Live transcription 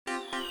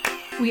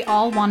We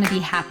all want to be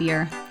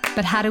happier,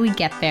 but how do we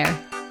get there?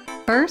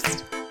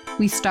 First,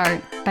 we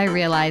start by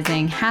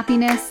realizing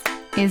happiness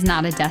is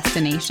not a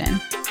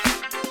destination.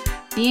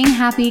 Being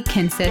happy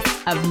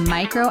consists of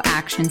micro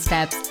action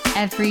steps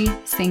every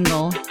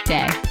single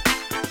day.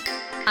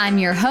 I'm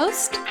your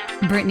host,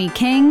 Brittany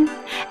King,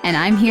 and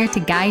I'm here to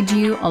guide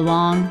you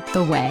along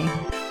the way.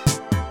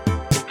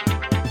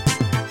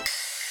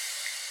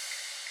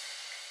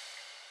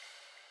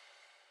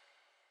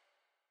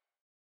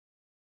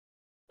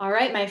 All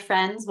right, my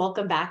friends,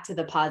 welcome back to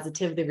the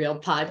Positive the Real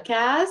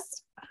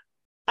podcast.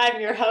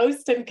 I'm your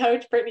host and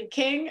coach, Brittany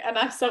King, and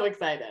I'm so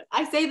excited.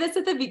 I say this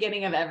at the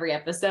beginning of every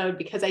episode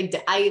because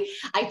I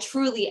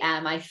truly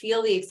am. I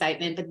feel the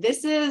excitement, but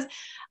this is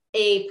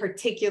a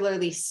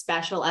particularly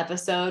special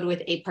episode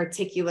with a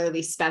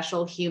particularly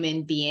special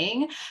human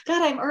being.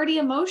 God, I'm already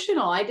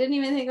emotional. I didn't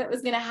even think that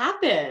was going to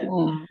happen.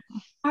 Mm.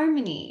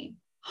 Harmony.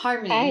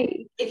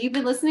 Hey. If you've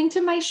been listening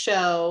to my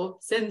show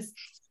since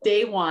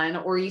day one,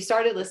 or you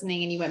started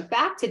listening and you went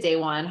back to day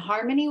one,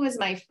 Harmony was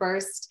my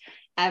first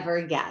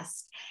ever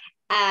guest.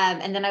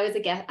 And then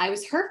I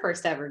was her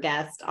first ever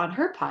guest on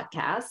her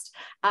podcast.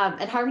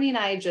 And Harmony and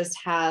I just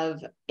have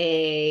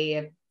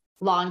a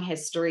long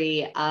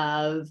history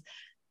of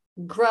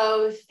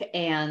growth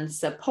and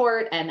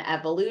support and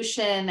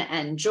evolution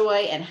and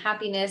joy and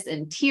happiness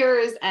and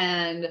tears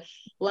and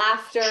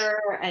laughter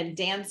and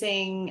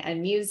dancing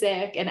and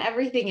music and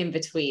everything in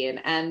between.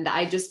 And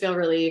I just feel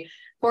really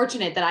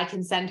fortunate that I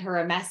can send her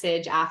a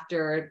message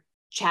after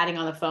chatting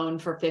on the phone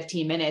for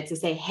 15 minutes to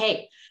say,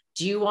 hey,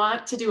 do you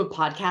want to do a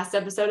podcast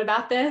episode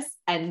about this?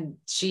 And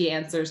she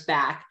answers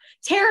back,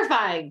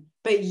 terrifying,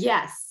 but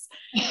yes.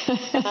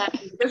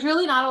 There's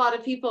really not a lot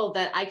of people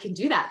that I can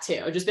do that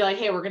to. Just be like,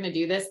 hey, we're going to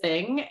do this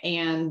thing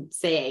and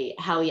say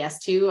hell yes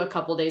to a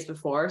couple days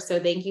before. So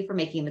thank you for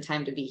making the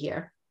time to be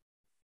here.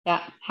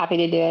 Yeah, happy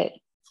to do it.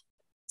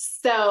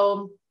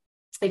 So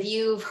if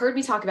you've heard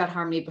me talk about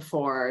Harmony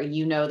before,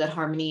 you know that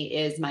Harmony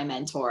is my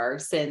mentor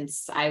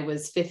since I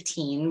was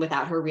 15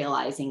 without her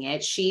realizing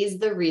it. She's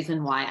the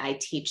reason why I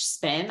teach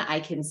spin. I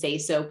can say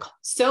so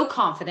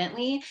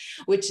confidently,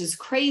 which is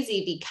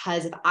crazy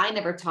because if I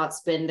never taught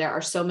spin, there are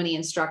so many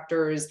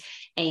instructors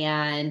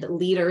and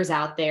leaders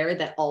out there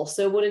that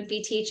also wouldn't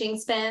be teaching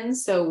spin.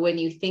 So when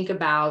you think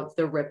about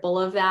the ripple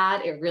of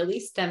that, it really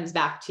stems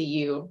back to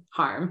you,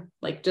 Harm.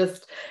 Like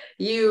just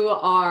you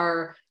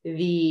are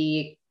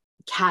the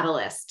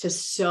catalyst to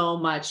so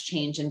much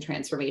change and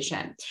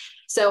transformation.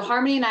 So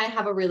Harmony and I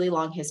have a really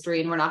long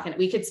history, and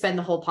we could spend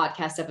the whole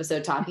podcast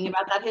episode talking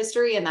about that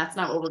history. And that's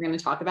not what we're going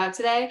to talk about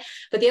today.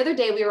 But the other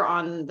day we were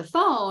on the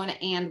phone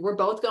and we're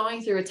both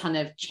going through a ton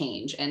of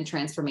change and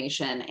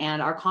transformation.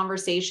 And our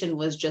conversation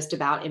was just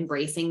about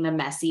embracing the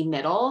messy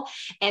middle.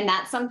 And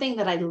that's something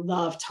that I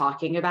love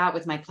talking about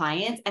with my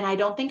clients. And I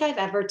don't think I've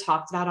ever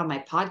talked about on my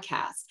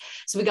podcast.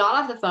 So we got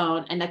off the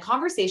phone and the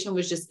conversation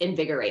was just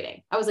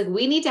invigorating. I was like,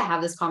 we need to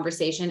have this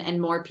conversation and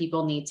more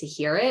people need to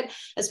hear it,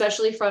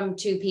 especially from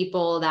two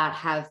people that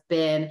have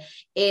been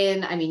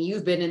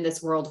you've been in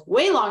this world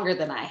way longer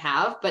than I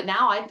have, but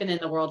now I've been in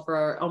the world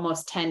for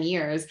almost 10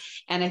 years.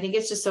 And I think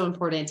it's just so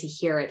important to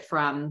hear it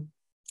from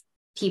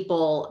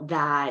people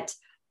that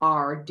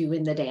are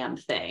doing the damn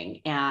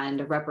thing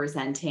and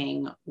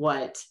representing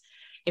what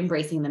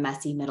embracing the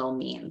messy middle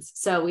means.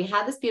 So we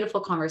had this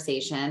beautiful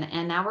conversation,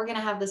 and now we're going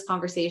to have this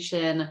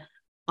conversation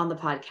on the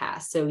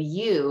podcast so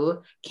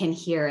you can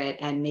hear it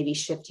and maybe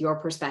shift your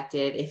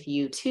perspective if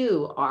you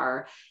too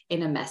are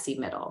in a messy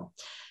middle.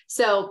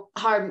 So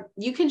Harm,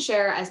 you can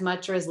share as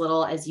much or as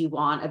little as you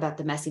want about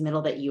the messy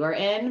middle that you are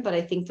in, but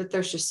I think that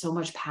there's just so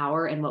much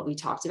power in what we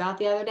talked about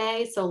the other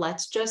day. So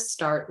let's just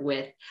start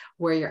with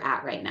where you're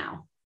at right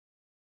now.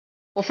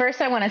 Well,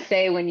 first I want to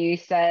say when you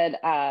said,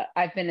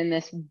 I've been in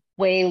this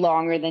way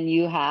longer than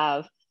you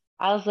have,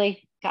 I was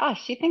like,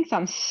 gosh, she thinks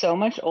I'm so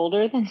much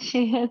older than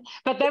she is.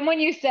 But then when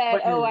you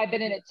said, oh, I've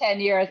been in it 10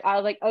 years, I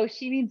was like, oh,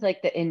 she means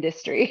like the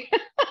industry.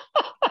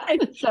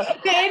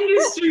 The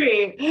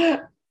industry.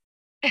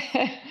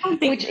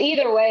 Which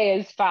either way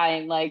is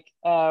fine. Like,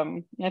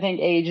 I think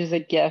age is a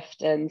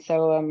gift. And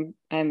so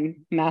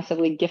I'm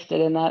massively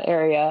gifted in that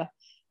area.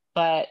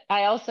 But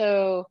I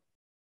also,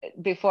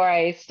 before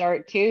I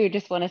start too,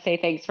 just want to say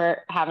thanks for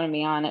having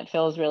me on. It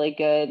feels really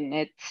good.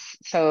 And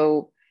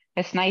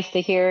it's nice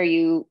to hear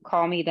you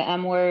call me the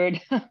M word,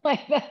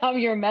 like that I'm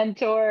your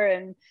mentor.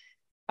 And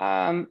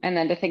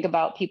then to think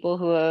about people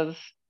who have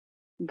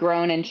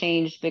grown and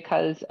changed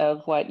because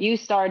of what you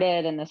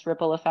started and this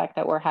ripple effect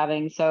that we're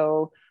having.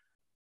 So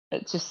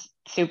it's just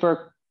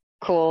super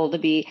cool to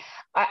be.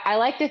 I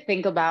like to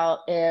think about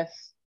if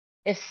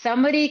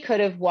somebody could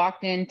have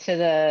walked into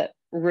the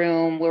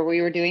room where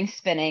we were doing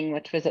spinning,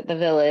 which was at the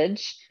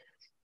Village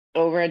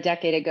over a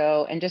decade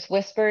ago, and just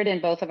whispered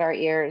in both of our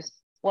ears,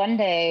 one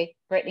day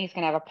Brittany's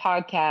going to have a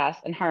podcast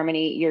and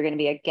Harmony, you're going to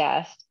be a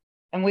guest.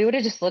 And we would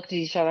have just looked at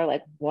each other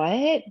like,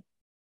 what?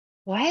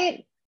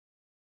 Right?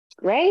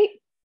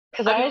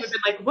 Because I would have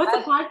been like, what's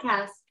a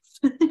podcast?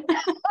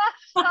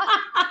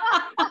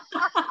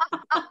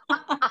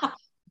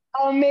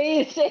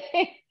 Amazing.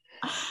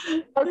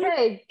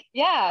 Okay.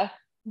 Yeah.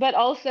 But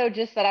also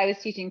just that I was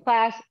teaching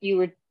class, you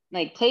were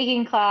like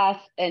taking class,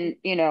 and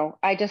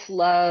I just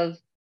love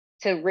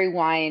to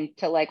rewind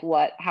to like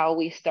how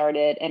we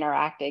started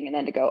interacting, and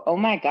then to go, oh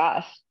my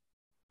gosh,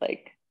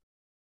 like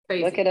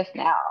look Crazy. at us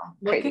now.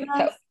 Look at Crazy.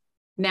 So us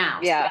now.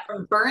 So yeah.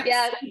 from burnt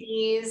Yeah.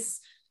 CDs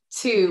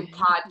to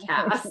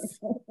podcasts.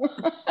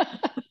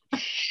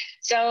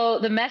 So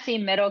the messy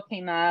middle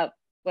came up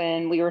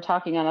when we were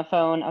talking on the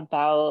phone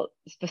about,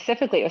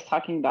 specifically, it was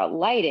talking about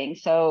lighting.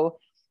 So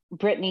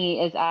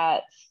Brittany is at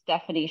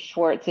Stephanie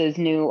Schwartz's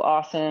new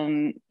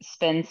awesome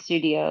spin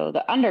studio,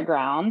 The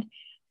Underground,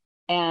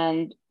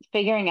 and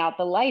figuring out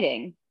the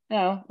lighting.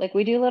 Like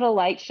we do little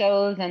light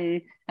shows,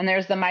 and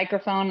there's the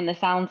microphone and the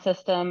sound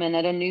system, and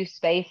at a new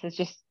space is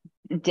just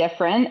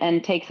different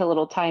and takes a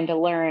little time to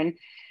learn.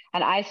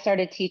 And I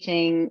started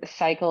teaching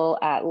cycle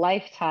at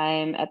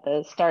Lifetime at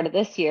the start of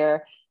this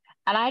year.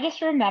 And I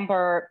just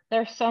remember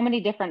there's so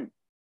many different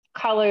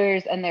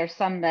colors, and there's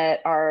some that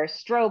are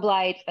strobe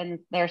lights, and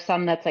there's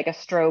some that's like a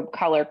strobe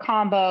color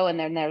combo, and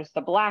then there's the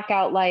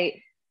blackout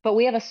light. But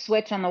we have a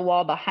switch on the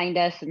wall behind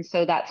us, and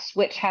so that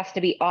switch has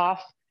to be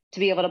off to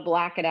be able to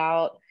black it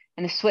out.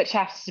 And the switch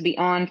has to be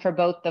on for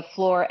both the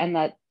floor and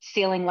the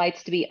ceiling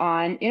lights to be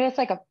on. It's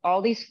like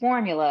all these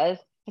formulas.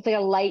 It's like a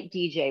light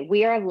DJ.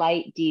 We are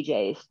light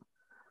DJs.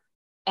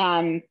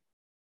 And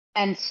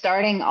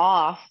starting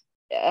off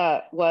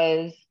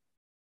was,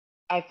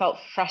 I felt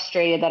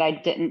frustrated that I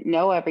didn't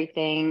know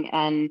everything.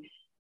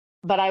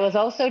 But I was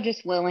also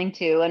just willing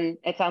to, and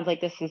it sounds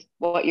like this is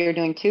what you're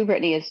doing too,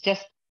 Brittany, is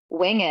just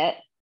wing it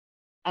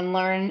and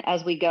learn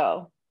as we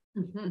go.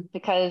 Mm-hmm.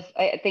 Because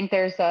I think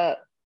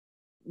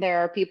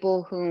there are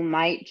people who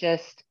might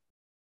just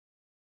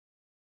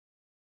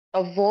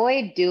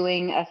avoid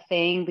doing a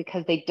thing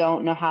because they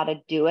don't know how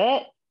to do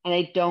it, and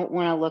they don't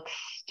want to look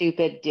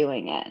stupid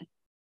doing it.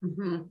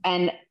 Mm-hmm.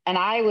 And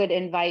I would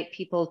invite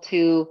people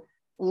to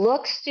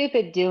look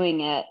stupid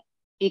doing it,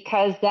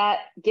 because that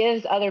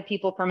gives other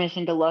people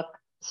permission to look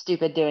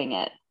stupid doing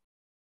it.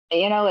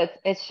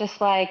 It's just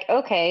like,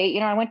 okay,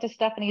 I went to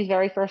Stephanie's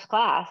very first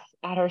class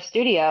at her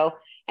studio,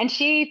 and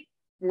she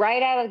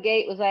right out of the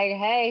gate was like,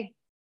 hey,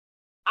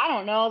 I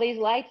don't know all these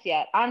lights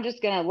yet.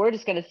 We're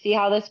just gonna see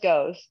how this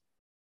goes.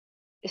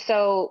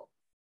 So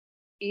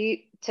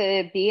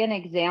to be an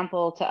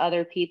example to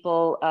other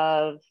people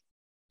of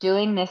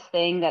doing this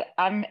thing that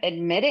I'm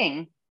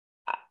admitting,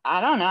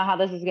 I don't know how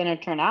this is going to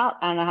turn out.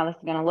 I don't know how this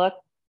is going to look.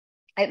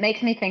 It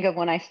makes me think of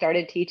when I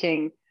started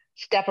teaching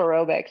step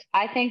aerobics.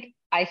 I think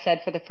I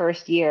said for the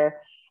first year,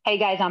 hey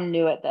guys, I'm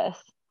new at this.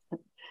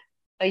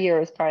 A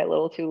year is probably a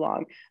little too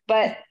long,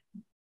 but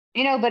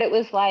but it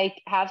was like,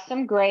 have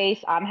some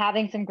grace. I'm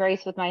having some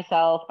grace with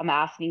myself. I'm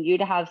asking you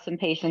to have some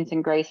patience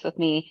and grace with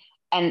me.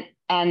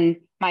 And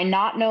my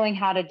not knowing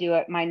how to do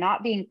it, my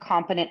not being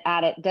competent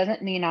at it,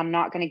 doesn't mean I'm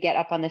not going to get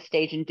up on the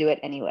stage and do it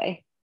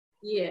anyway.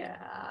 Yeah.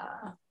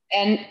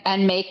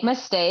 And make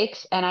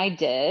mistakes. And I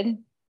did.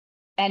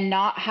 And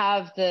not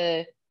have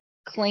the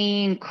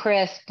clean,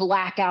 crisp,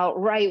 blackout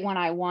right when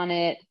I want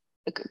it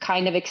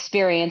kind of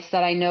experience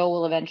that I know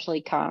will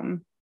eventually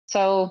come.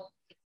 So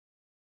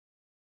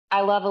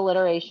I love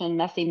alliteration.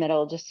 Messy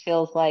middle just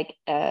feels like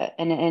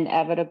an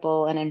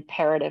inevitable and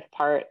imperative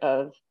part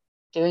of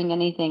doing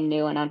anything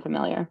new and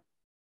unfamiliar.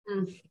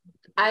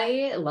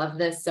 I love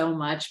this so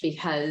much,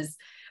 because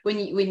when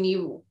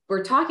you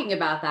were talking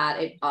about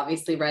that, it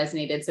obviously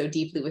resonated so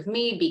deeply with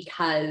me,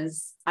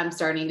 because I'm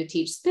starting to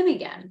teach spin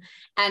again.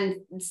 And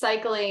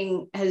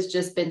cycling has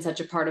just been such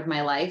a part of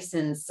my life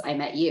since I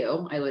met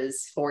you. I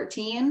was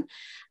 14.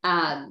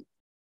 And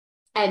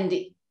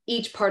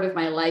each part of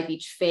my life,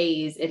 each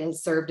phase, it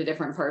has served a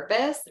different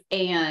purpose.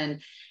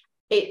 And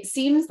it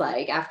seems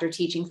like after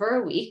teaching for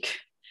a week,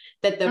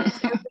 that the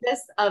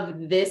purpose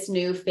of this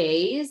new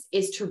phase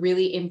is to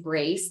really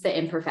embrace the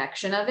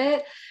imperfection of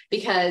it.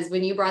 Because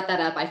when you brought that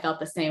up, I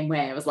felt the same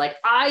way. I was like,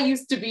 I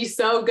used to be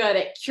so good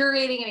at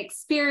curating an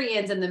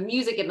experience and the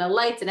music and the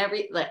lights and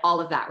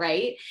all of that,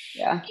 right?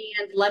 Yeah.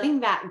 And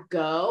letting that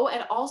go,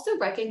 and also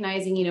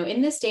recognizing,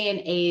 in this day and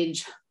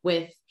age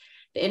with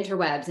the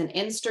interwebs and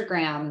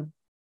Instagram,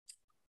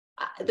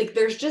 like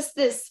there's just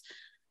this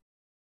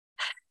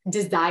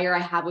desire I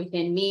have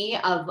within me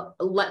of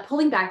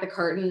pulling back the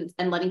curtains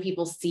and letting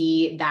people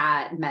see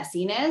that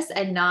messiness,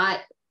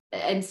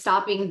 and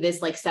stopping this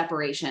like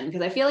separation.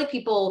 Because I feel like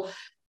people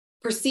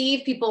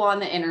perceive people on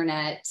the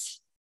internet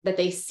that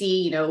they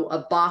see,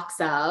 a box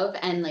of,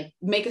 and like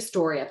make a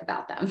story up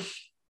about them.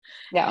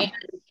 Yeah. And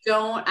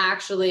don't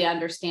actually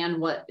understand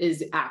what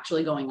is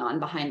actually going on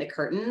behind the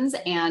curtains.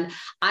 And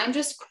I'm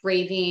just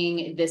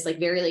craving this like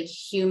very like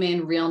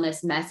human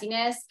realness,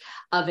 messiness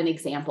of an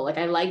example. Like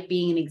I like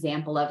being an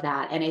example of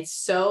that. And it's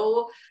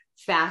so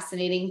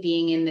fascinating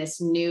being in this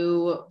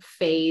new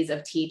phase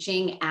of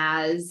teaching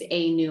as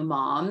a new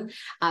mom.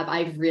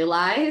 I've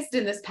realized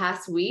in this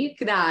past week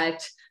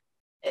that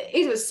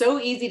it was so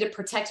easy to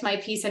protect my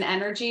peace and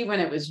energy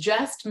when it was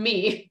just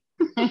me.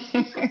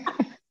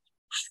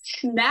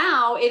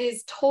 Now it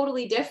is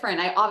totally different.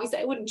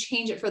 I wouldn't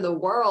change it for the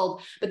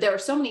world, but there are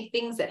so many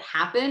things that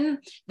happen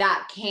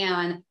that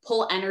can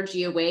pull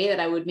energy away that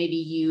I would maybe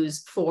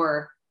use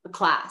for a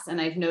class.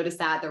 And I've noticed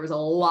that there was a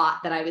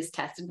lot that I was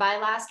tested by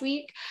last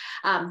week.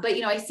 But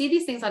I see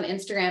these things on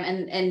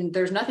Instagram and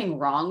there's nothing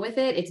wrong with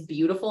it. It's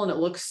beautiful and it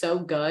looks so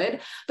good,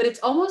 but it's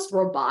almost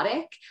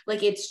robotic.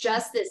 Like it's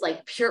just this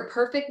like pure,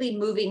 perfectly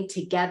moving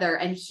together,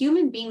 and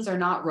human beings are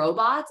not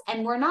robots,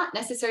 and we're not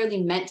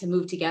necessarily meant to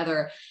move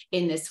together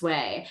in this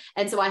way.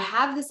 And so I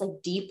have this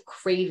like deep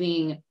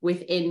craving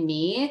within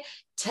me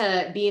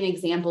to be an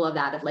example of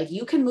that, of like,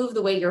 you can move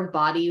the way your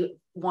body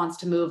wants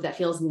to move that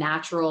feels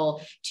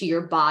natural to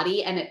your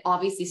body. And it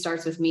obviously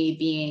starts with me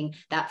being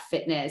that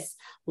fitness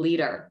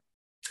leader.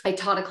 I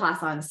taught a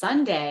class on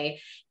Sunday,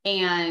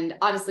 and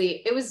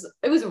honestly, it was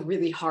a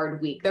really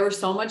hard week. There was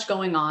so much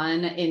going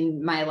on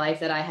in my life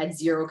that I had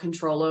zero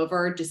control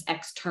over, just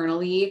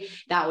externally,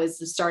 that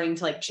was starting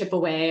to like chip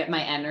away at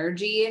my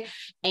energy.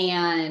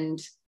 And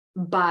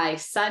by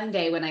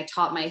Sunday, when I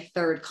taught my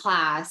third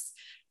class,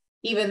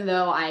 even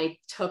though I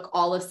took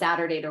all of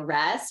Saturday to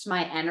rest,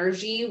 my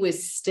energy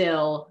was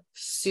still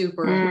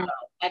super low.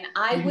 And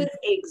I was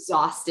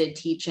exhausted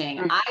teaching.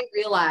 I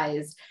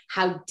realized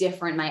how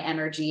different my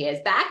energy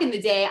is. Back in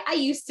the day, I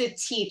used to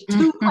teach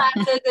 2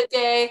 classes a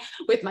day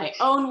with my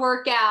own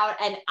workout,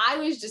 and I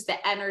was just the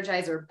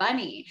Energizer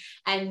bunny.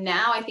 And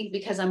now I think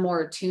because I'm more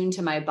attuned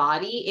to my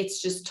body,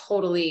 it's just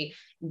totally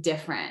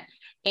different.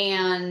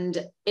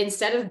 And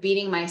instead of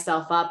beating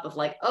myself up of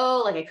like,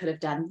 oh, like I could have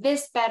done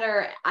this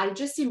better, I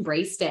just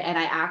embraced it. And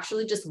I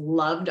actually just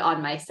loved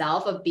on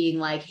myself of being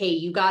like, hey,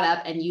 you got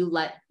up and you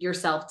let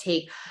yourself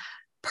take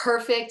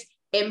perfect,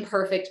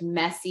 imperfect,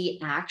 messy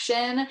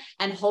action.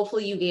 And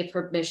hopefully you gave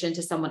permission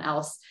to someone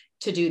else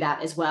to do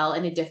that as well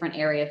in a different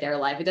area of their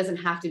life. It doesn't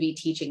have to be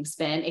teaching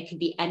spin. It could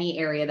be any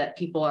area that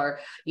people are,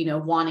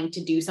 wanting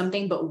to do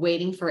something, but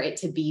waiting for it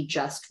to be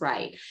just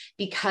right.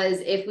 Because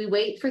if we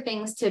wait for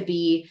things to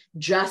be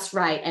just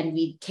right and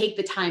we take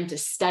the time to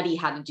study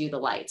how to do the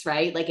lights,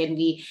 right? Like, and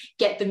we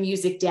get the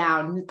music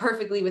down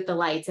perfectly with the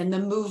lights and the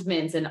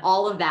movements and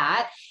all of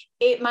that,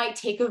 it might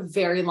take a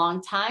very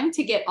long time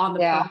to get on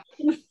the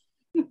podium.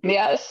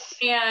 Yes.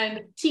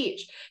 And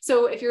teach.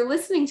 So if you're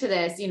listening to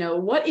this,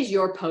 what is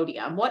your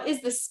podium? What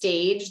is the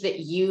stage that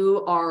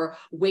you are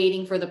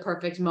waiting for the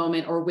perfect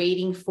moment or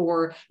waiting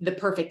for the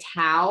perfect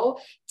how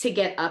to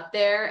get up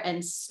there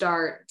and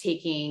start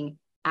taking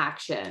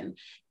action?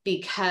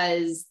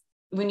 Because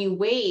when you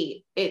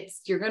wait,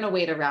 you're going to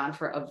wait around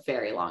for a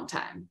very long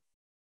time.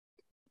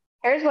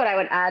 Here's what I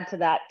would add to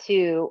that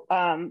too.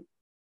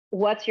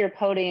 What's your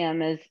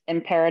podium is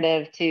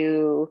imperative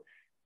to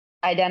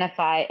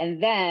identify,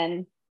 and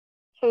then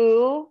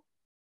who,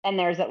 and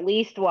there's at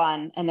least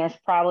one, and there's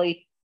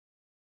probably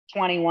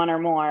 21 or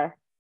more,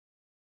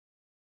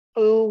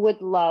 who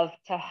would love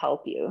to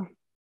help you.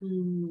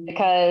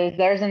 Because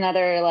there's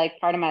another like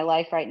part of my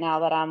life right now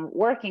that I'm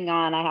working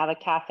on. I have a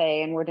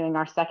cafe and we're doing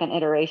our second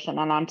iteration,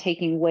 and I'm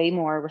taking way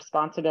more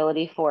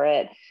responsibility for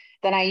it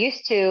than I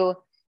used to.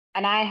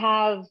 And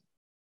I've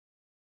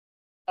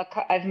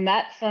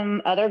met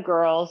some other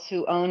girls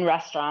who own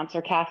restaurants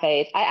or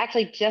cafes. I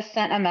actually just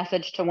sent a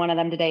message to one of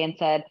them today and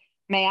said,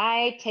 may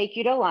I take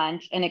you to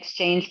lunch in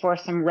exchange for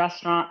some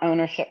restaurant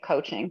ownership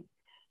coaching?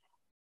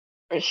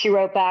 She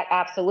wrote back,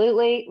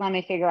 absolutely. Let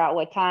me figure out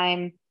what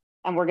time,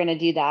 and we're going to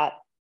do that.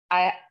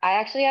 I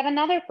actually have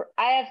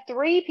I have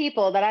 3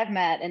 people that I've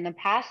met in the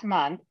past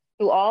month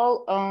who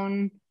all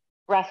own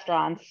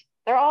restaurants.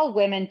 They're all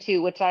women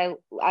too, which I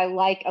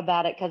like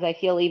about it, because I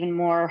feel even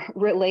more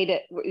related,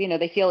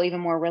 they feel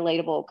even more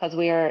relatable because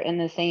we are in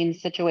the same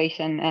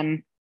situation.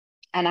 And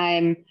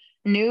I'm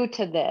new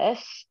to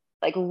this,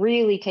 like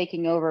really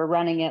taking over,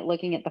 running it,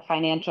 looking at the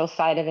financial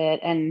side of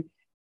it. And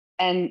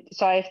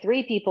so I have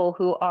 3 people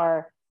who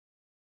are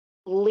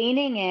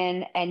leaning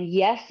in and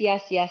yes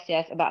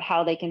about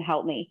how they can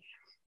help me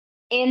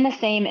in the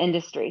same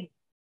industry,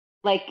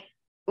 like,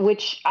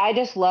 which I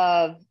just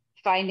love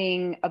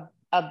finding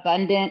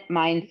abundance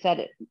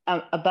mindset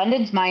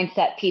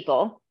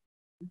people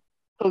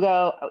who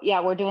go,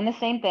 yeah, we're doing the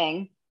same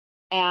thing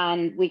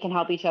and we can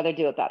help each other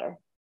do it better.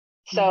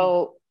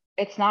 So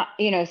it's not,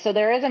 so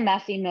there is a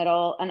messy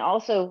middle, and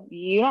also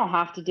you don't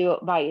have to do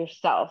it by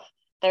yourself.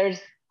 There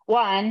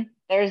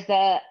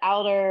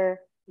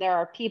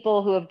are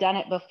people who have done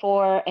it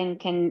before and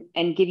can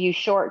give you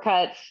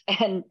shortcuts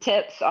and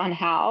tips on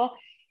how.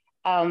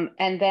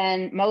 And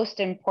then most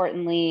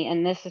importantly,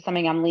 and this is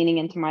something I'm leaning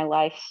into my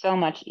life so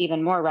much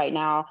even more right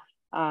now,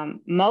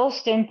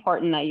 most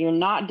important that you're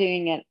not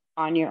doing it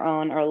on your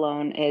own or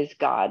alone is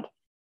God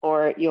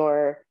or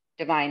your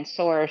divine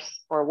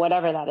source or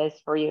whatever that is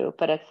for you.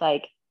 But it's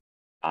like,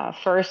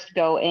 first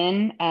go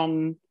in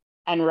and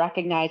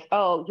recognize,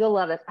 oh, you'll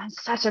love it. I'm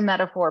such a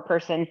metaphor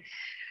person.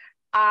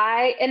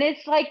 And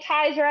it's like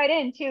ties right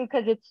in too,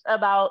 because it's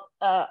about,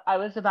 I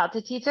was about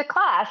to teach a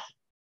class.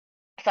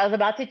 So I was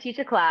about to teach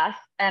a class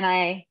and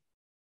I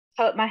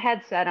put my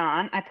headset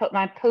on, I put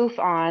my poof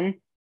on,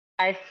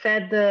 I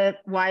fed the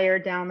wire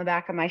down the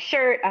back of my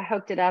shirt. I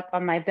hooked it up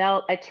on my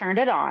belt. I turned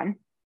it on,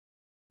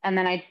 and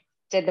then I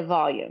did the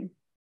volume.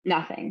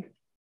 Nothing.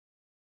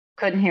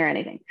 Couldn't hear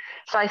anything.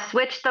 So I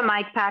switched the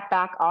mic pack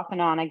back off and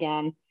on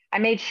again. I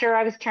made sure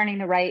I was turning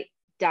the right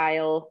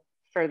dial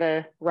for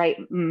the right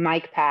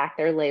mic pack.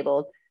 They're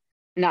labeled.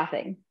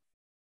 Nothing.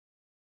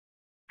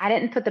 I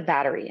didn't put the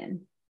battery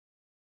in.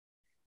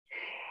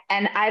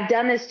 And I've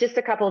done this just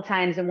a couple of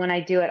times. And when I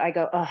do it, I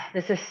go, oh,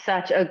 this is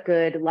such a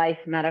good life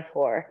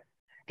metaphor,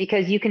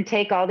 because you can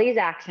take all these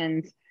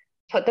actions,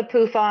 put the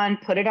poof on,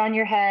 put it on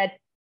your head,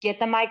 get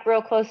the mic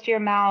real close to your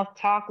mouth,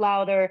 talk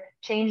louder,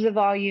 change the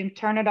volume,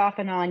 turn it off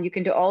and on. You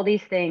can do all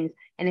these things.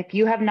 And if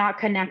you have not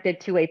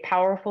connected to a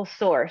powerful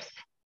source,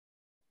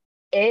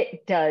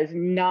 it does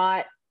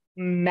not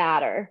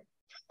matter.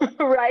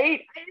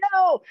 Right?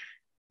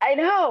 I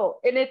know.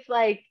 And it's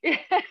like,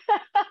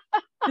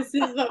 this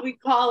is what we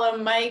call a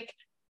mic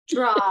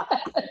drop.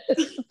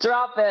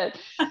 Drop it.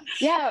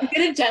 Yeah. I'm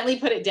going to gently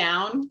put it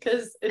down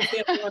because it's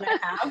the only one I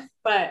have,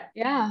 but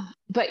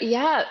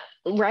yeah,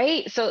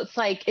 right. So it's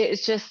like,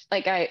 it's just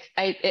like,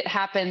 it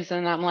happens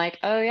and I'm like,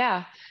 oh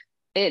yeah,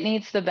 it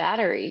needs the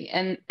battery.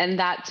 And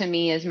that to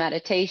me is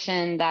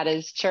meditation. That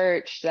is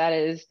church. That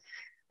is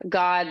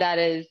God. That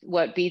is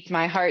what beats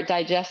my heart,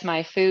 digests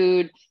my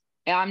food.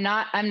 I'm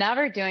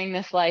never doing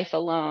this life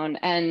alone.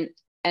 And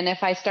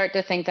if I start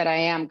to think that I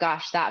am,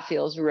 gosh, that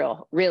feels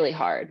really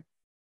hard.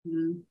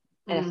 Mm-hmm.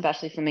 And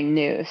especially something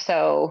new.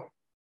 So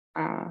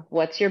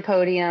what's your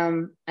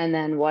podium? And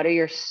then what are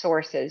your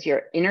sources?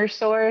 Your inner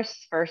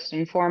source first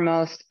and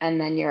foremost, and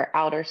then your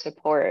outer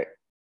support.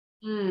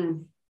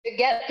 To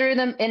get through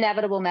the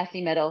inevitable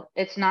messy middle.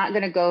 It's not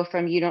going to go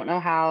from you don't know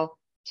how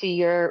to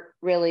you're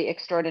really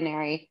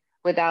extraordinary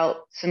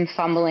without some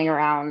fumbling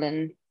around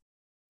and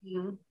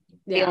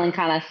feeling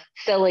kind of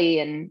silly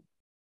and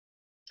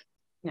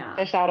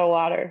fish out of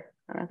water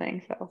kind of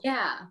thing. So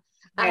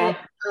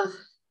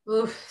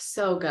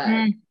so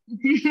good.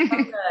 So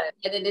good.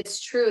 And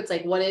it's true. It's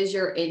like, what is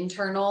your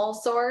internal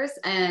source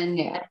and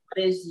what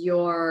is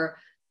your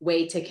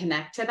way to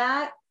connect to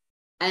that?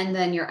 And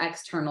then your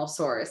external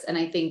source. And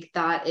I think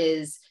that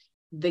is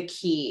the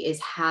key, is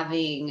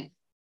having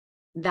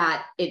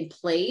that in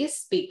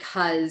place,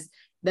 because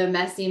the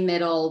messy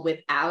middle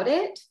without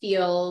it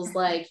feels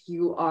like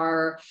you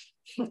are,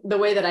 the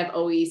way that I've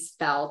always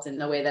felt and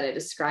the way that I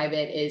describe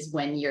it is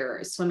when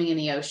you're swimming in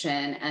the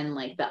ocean and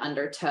like the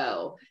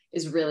undertow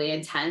is really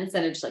intense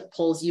and it just like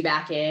pulls you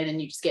back in and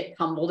you just get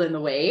tumbled in the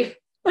wave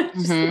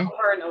just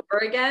over and over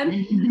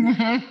again.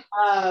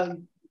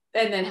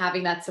 And then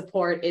having that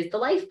support is the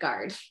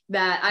lifeguard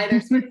that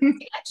either swims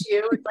at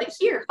you, it's like,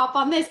 here, hop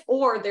on this,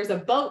 or there's a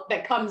boat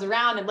that comes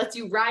around and lets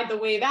you ride the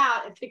wave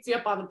out and picks you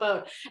up on the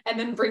boat and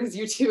then brings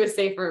you to a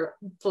safer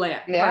part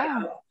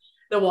of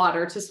the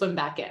water to swim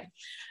back in.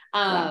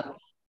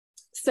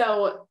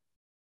 So,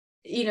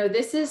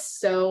 this is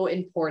so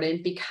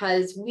important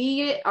because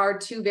we are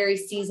two very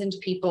seasoned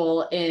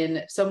people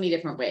in so many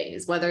different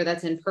ways, whether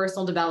that's in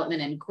personal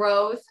development and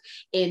growth,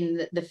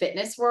 in the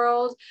fitness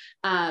world.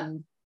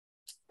 And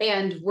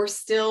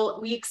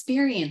we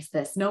experience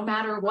this no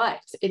matter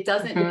what. It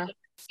doesn't,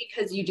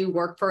 because you do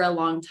work for a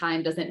long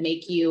time, doesn't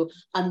make you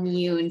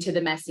immune to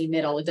the messy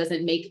middle. It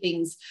doesn't make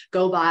things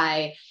go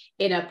by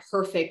in a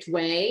perfect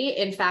way.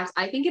 In fact,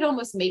 I think it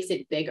almost makes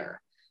it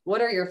bigger.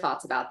 What are your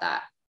thoughts about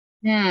that?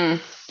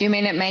 You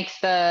mean it makes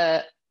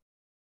the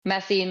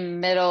messy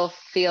middle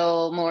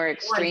feel more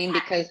extreme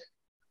because,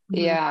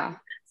 oh,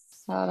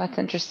 that's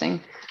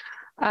interesting.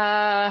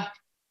 I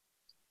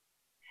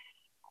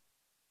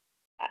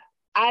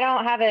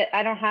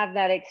don't have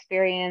that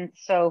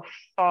experience so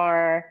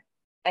far.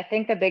 I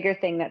think the bigger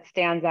thing that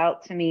stands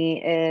out to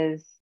me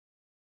is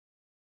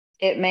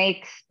it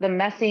makes the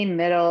messy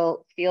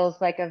middle feels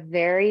like a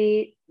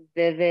very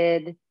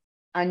vivid,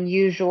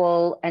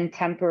 unusual, and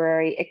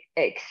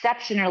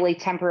exceptionally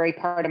temporary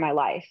part of my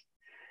life.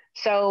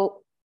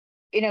 So,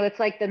 it's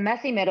like the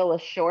messy middle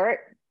is short,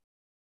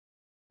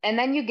 and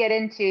then you get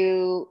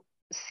into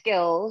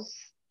skills,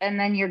 and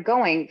then you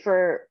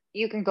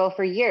can go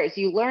for years.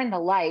 You learn the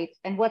light,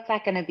 and what's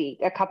that going to be?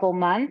 A couple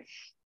months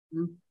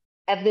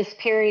of this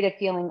period of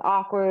feeling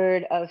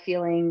awkward, of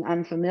feeling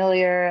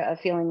unfamiliar, of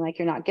feeling like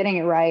you're not getting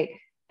it right.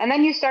 And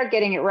then you start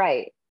getting it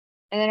right.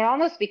 And then it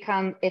almost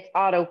becomes, it's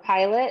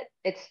autopilot.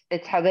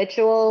 It's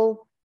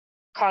habitual,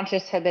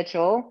 conscious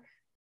habitual,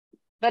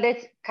 but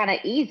it's kind of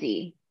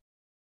easy.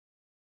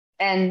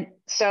 And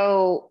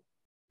so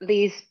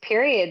these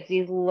periods,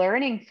 these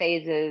learning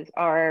phases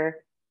are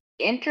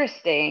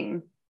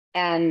interesting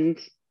and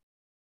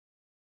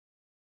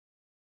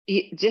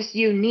just a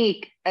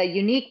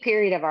unique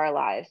period of our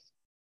lives.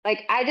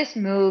 Like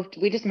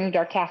we just moved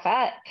our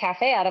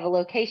cafe out of a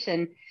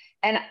location.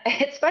 And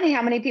it's funny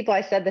how many people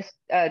I said this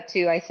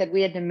to. I said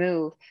we had to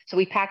move. So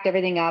we packed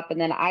everything up, and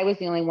then I was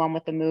the only one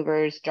with the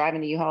movers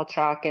driving the U-Haul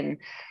truck and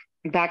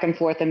back and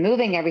forth and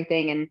moving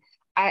everything. And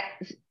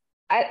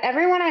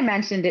everyone I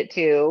mentioned it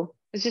to,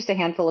 it was just a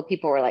handful of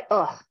people were like,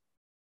 "Ugh,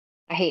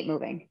 I hate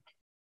moving."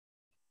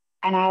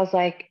 And I was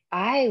like,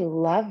 I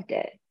loved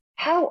it.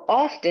 how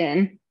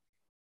often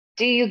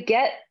do you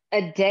get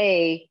a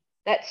day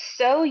that's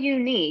so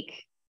unique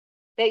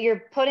that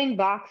you're putting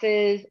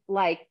boxes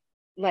like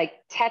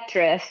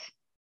Tetris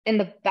in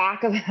the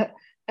back of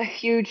a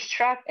huge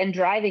truck and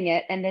driving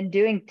it, and then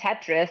doing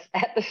Tetris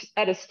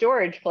at a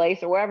storage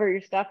place or wherever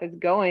your stuff is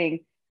going?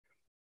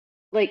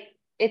 Like,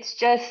 it's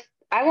just,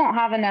 I'll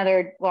have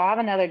another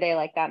day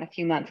like that in a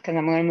few months because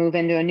I'm going to move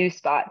into a new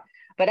spot.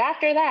 But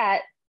after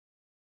that,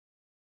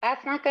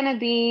 that's not going to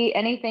be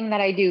anything that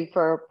I do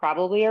for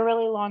probably a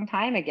really long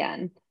time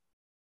again.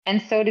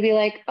 And so to be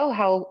like, oh,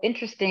 how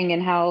interesting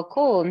and how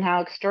cool and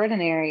how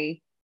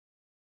extraordinary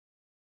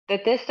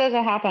that this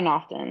doesn't happen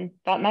often.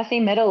 That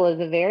messy middle is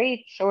a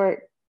very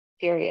short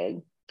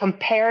period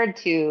compared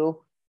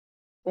to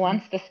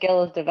once the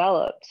skill is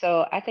developed.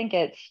 So I think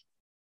it's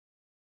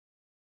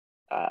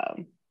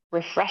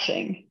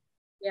refreshing.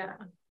 Yeah.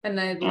 And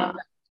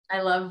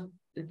I love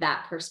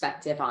that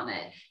perspective on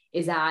it,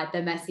 is that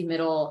the messy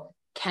middle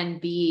can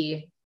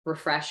be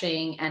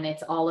refreshing, and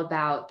it's all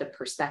about the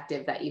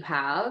perspective that you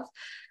have.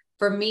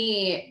 For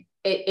me,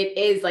 it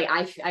is like,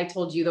 I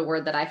told you the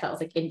word that I felt was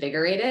like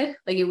invigorated.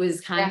 Like it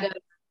was kind of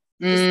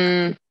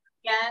just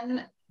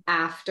again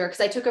after,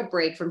 because I took a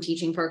break from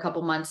teaching for a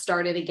couple months,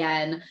 started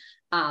again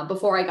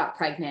before I got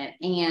pregnant,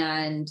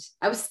 and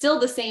I was still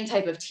the same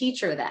type of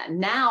teacher then.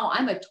 Now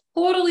I'm a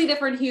totally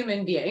different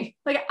human being.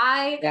 Like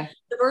the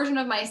version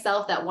of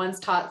myself that once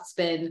taught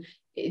spin,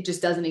 it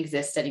just doesn't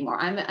exist anymore.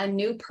 I'm a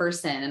new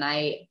person, and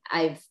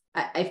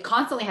I've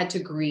constantly had to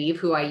grieve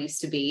who I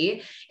used to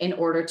be in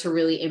order to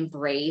really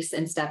embrace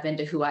and step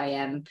into who I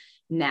am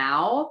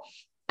now.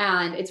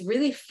 And it's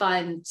really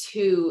fun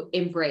to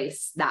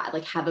embrace that,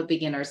 like have a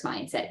beginner's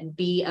mindset,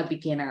 be a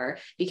beginner,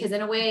 because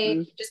in a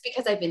way, just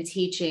because I've been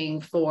teaching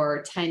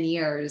for 10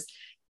 years,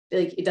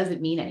 like it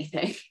doesn't mean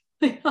anything.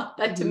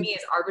 That to me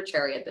is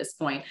arbitrary at this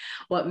point.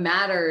 What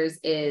matters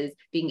is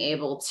being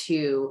able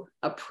to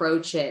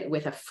approach it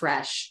with a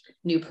fresh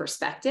new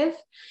perspective.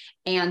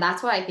 And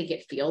that's why I think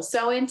it feels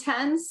so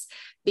intense,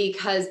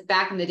 because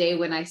back in the day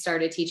when I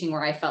started teaching,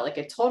 where I felt like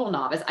a total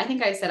novice, I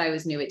think I said I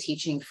was new at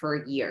teaching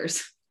for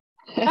years.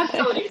 I'm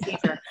so a new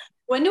teacher.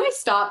 When do I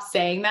stop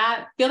saying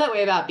that? I feel that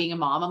way about being a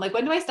mom. I'm like,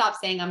 when do I stop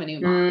saying I'm a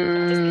new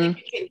mom? Just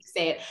continue to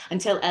say it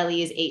until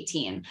Ellie is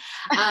 18.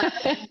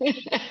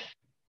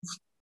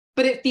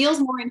 But it feels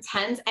more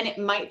intense, and it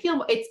might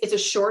feel, it's a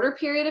shorter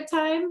period of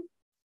time,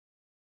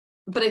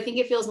 but I think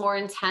it feels more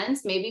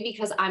intense, maybe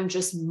because I'm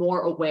just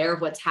more aware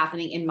of what's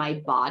happening in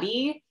my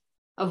body,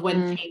 of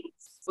when things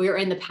were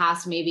in the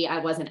past, maybe I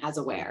wasn't as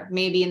aware.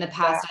 Maybe in the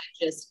past,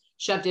 I just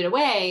shoved it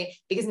away,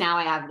 because now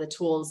I have the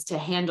tools to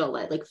handle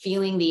it, like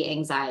feeling the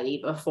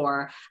anxiety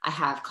before I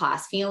have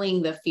class,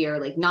 feeling the fear,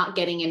 like not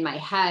getting in my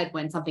head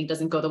when something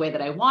doesn't go the way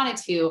that I want it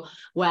to.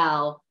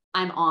 Well,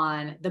 I'm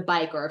on the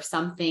bike, or if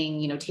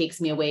something, takes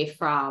me away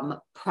from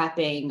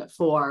prepping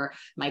for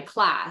my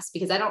class,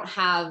 because I don't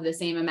have the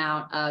same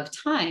amount of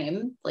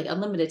time, like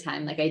unlimited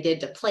time, like I did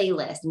to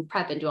playlist and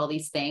prep and do all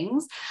these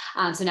things.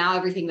 So now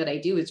everything that I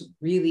do is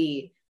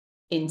really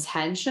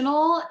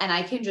intentional, and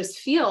I can just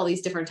feel all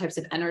these different types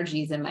of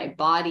energies in my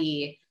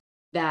body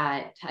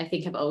that I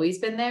think have always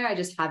been there. I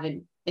just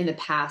haven't, in the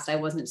past, I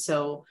wasn't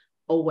so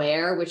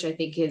aware, which I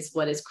think is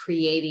what is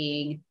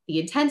creating the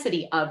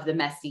intensity of the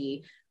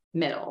messy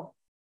middle.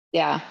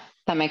 Yeah,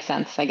 that makes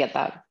sense. I get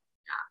that.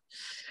 Yeah.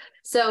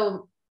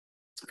 So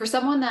for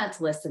someone that's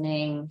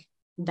listening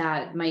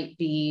that might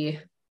be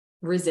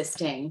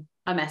resisting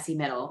a messy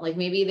middle, like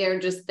maybe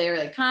they're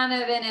like kind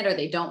of in it, or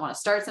they don't want to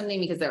start something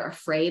because they're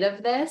afraid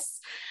of this,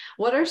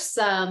 what are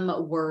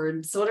some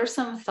words, what are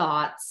some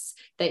thoughts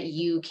that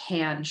you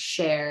can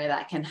share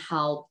that can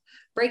help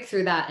break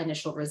through that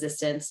initial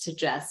resistance to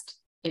just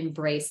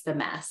embrace the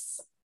mess?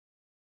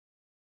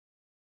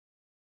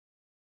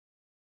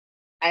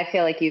 I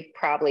feel like you've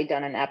probably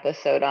done an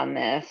episode on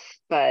this,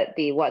 but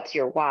the what's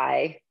your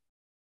why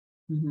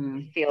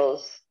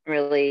feels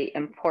really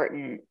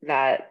important.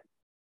 That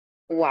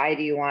why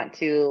do you want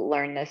to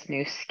learn this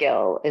new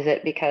skill? Is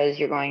it because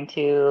you're going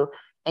to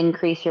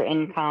increase your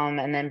income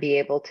and then be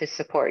able to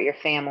support your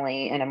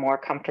family in a more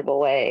comfortable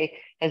way?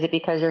 Is it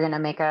because you're going to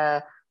make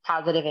a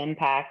positive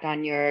impact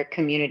on your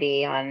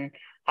community, on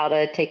how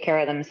to take care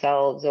of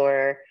themselves,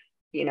 or,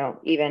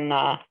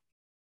 even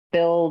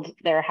build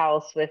their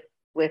house with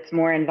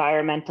more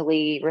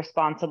environmentally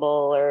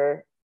responsible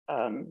or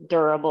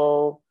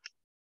durable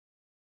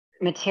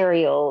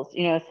materials?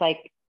 It's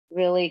like,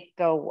 really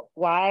go,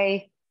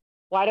 why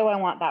do I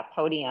want that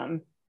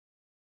podium?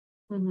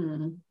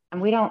 And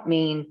we don't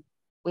mean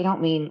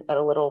a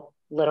little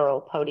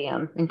literal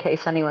podium, in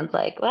case anyone's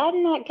like, well,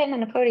 I'm not getting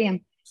on a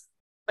podium.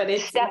 But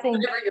it's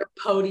whatever your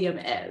podium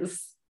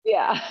is.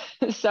 Yeah.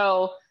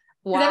 So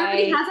why?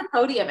 Everybody has a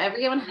podium.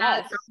 Everyone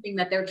has something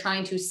that they're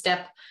trying to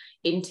step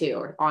into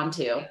or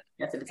onto.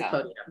 Yes, it's a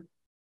podium.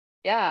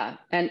 Yeah.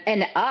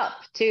 And up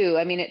too.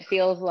 I mean, it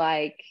feels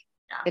like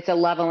it's a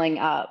leveling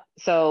up.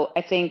 So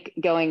I think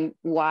going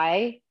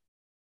why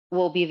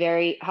will be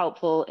very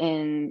helpful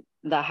in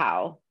the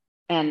how,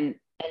 and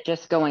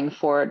just going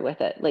forward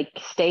with it. Like,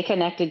 stay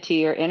connected to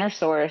your inner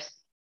source,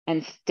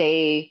 and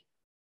stay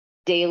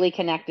daily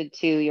connected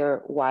to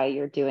your why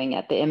you're doing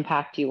it, the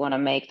impact you want to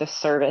make, the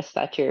service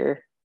that you're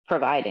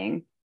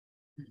providing.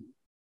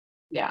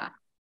 Yeah.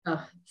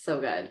 Oh, so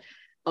good.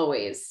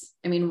 Always.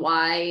 I mean,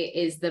 why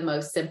is the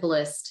most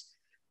simplest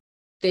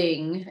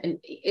thing, and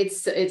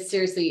it's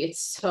seriously,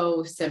 it's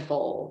so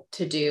simple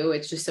to do.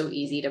 It's just so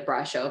easy to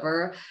brush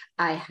over.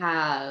 I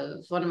have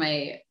one of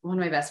my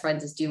best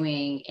friends is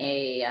doing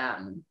a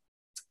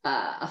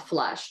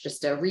flush,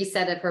 just a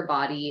reset of her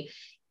body.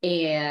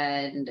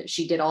 And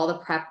she did all the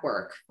prep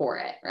work for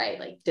it, right?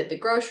 Like did the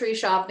grocery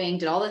shopping,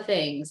 did all the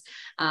things,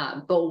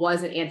 but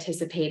wasn't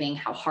anticipating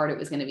how hard it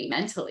was going to be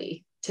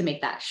mentally to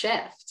make that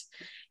shift.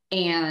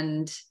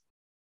 And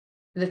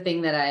the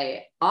thing that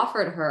I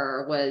offered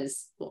her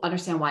was, well,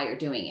 understand why you're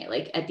doing it.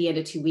 Like at the end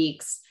of 2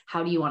 weeks,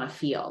 how do you want to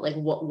feel? Like,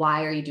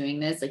 why are you doing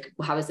this? Like,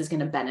 how is this going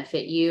to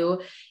benefit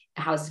you?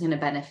 How is this going to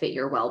benefit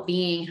your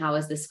well-being? How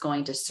is this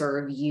going to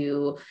serve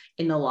you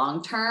in the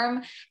long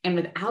term? And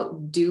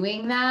without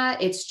doing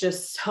that, it's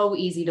just so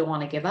easy to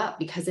want to give up,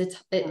 because it's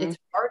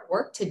hard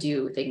work to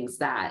do things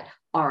that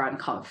are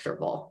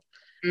uncomfortable.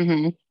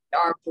 Mm-hmm.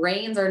 Our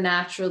brains are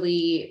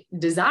naturally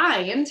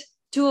designed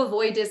to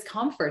avoid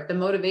discomfort. The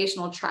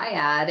motivational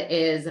triad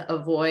is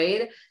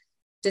avoid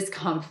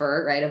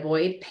discomfort, right?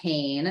 Avoid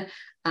pain,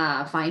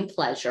 find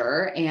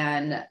pleasure,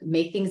 and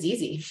make things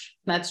easy.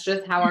 That's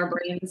just how our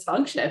brains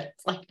function.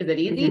 It's like, is it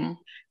easy? Mm-hmm.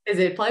 Is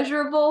it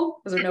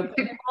pleasurable? Is there no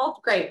pain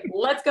involved? Great.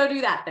 Let's go do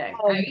that thing,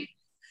 right?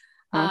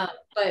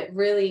 But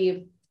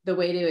really, the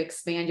way to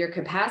expand your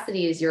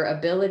capacity is your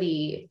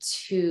ability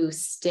to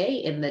stay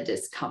in the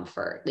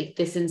discomfort, like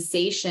the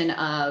sensation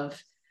of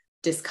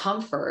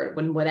discomfort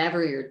when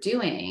whatever you're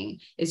doing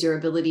is your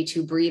ability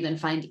to breathe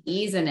and find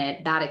ease in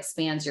it. That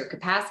expands your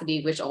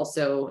capacity, which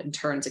also in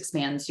turns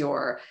expands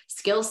your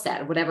skill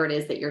set, whatever it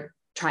is that you're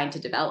trying to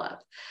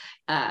develop.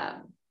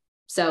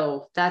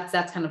 So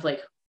that's kind of like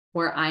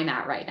where I'm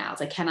at right now.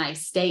 It's like, can I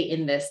stay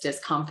in this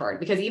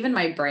discomfort? Because even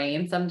my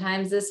brain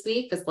sometimes this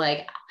week was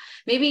like,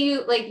 maybe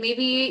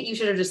you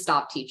should have just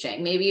stopped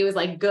teaching. Maybe it was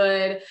like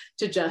good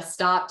to just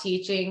stop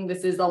teaching.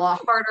 This is a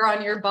lot harder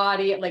on your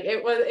body. Like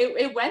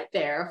it went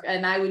there,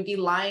 and I would be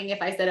lying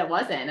if I said it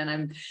wasn't.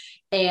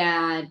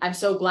 And I'm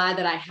so glad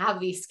that I have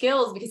these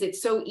skills, because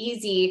it's so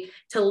easy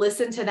to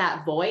listen to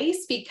that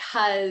voice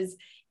because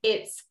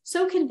it's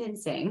so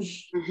convincing.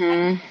 Mm-hmm.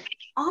 And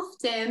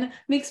often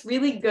makes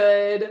really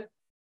good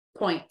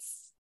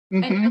points.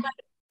 Mm-hmm. And you're like,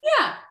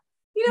 yeah,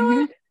 you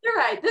know what? You're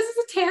right. This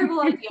is a terrible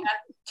idea.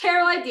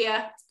 Terrible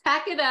idea.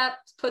 Pack it up,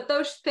 put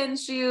those spin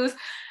shoes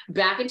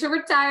back into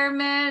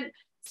retirement.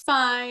 It's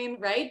fine,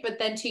 right? But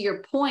then to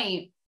your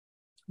point,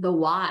 the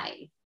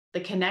why,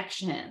 the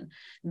connection,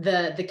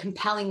 the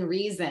compelling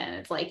reason.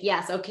 It's like,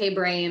 yes, okay,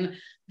 brain,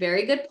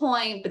 very good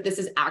point, but this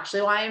is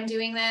actually why I'm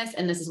doing this.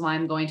 And this is why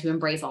I'm going to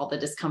embrace all the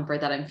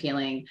discomfort that I'm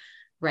feeling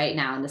right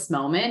now in this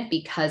moment,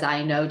 because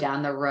I know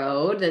down the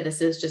road that this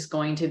is just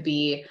going to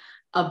be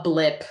a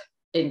blip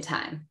in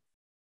time.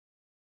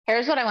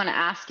 Here's what I want to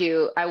ask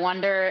you. I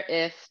wonder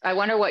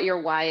what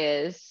your why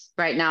is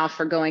right now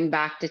for going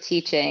back to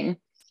teaching.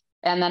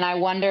 And then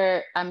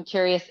I'm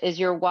curious, is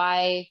your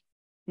why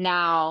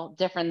now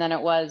different than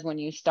it was when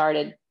you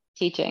started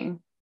teaching?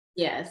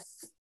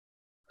 Yes.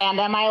 And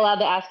am I allowed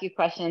to ask you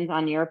questions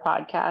on your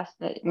podcast?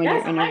 Yes,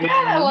 oh my God,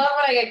 I love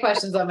when I get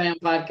questions on my own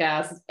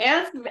podcast.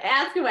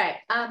 Ask away.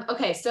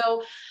 Okay,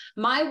 so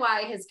my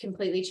why has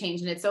completely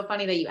changed. And it's so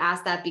funny that you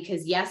asked that,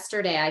 because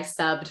yesterday I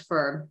subbed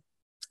for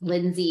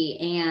Lindsay,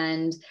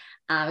 and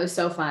it was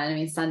so fun. I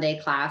mean, Sunday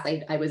class,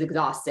 I was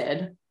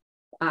exhausted.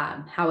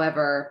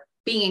 However,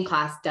 being in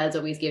class does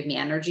always give me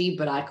energy,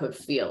 but I could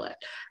feel it.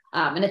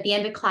 And at the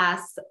end of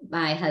class,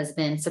 my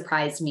husband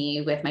surprised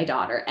me with my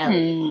daughter,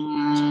 Ellie.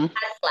 She had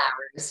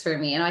flowers for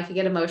me, and I could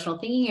get emotional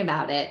thinking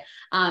about it.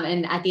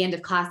 And at the end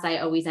of class, I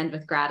always end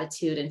with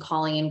gratitude and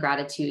calling in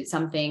gratitude,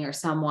 something or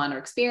someone or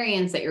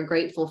experience that you're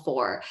grateful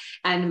for.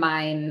 And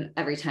mine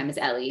every time is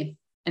Ellie.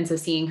 And so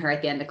seeing her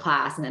at the end of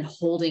class and then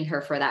holding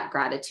her for that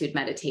gratitude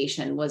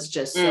meditation was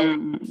just so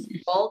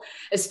beautiful,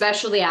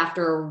 especially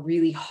after a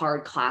really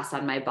hard class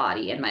on my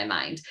body and my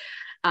mind.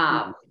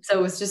 So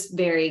it was just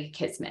very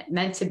kismet,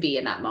 meant to be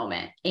in that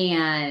moment.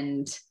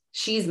 And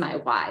she's my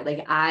why.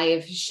 Like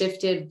I've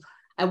shifted.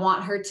 I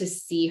want her to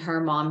see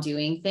her mom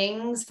doing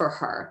things for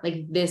her.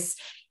 Like this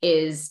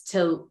is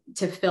to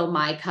fill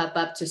my cup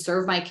up, to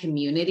serve my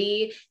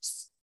community,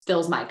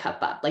 fills my cup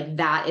up. Like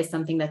that is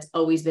something that's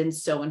always been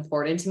so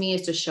important to me,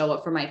 is to show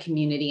up for my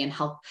community and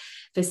help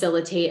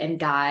facilitate and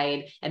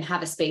guide and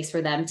have a space for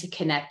them to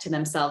connect to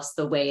themselves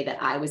the way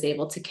that I was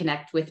able to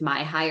connect with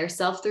my higher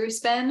self through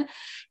spin.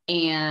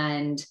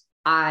 And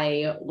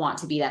I want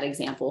to be that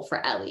example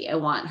for Ellie. I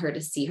want her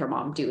to see her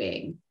mom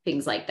doing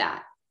things like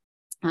that.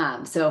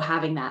 So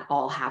having that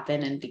all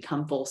happen and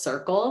become full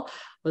circle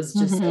was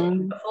just so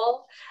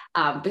beautiful.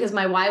 Because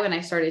my why, when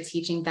I started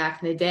teaching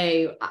back in the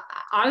day,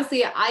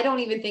 honestly, I don't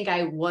even think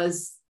I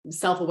was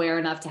self-aware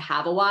enough to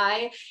have a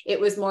why. It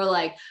was more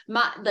like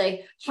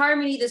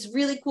Harmony, this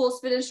really cool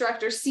spin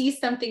instructor, sees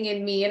something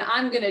in me and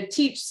I'm going to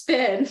teach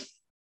spin.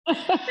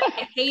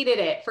 I hated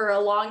it for a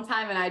long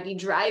time. And I'd be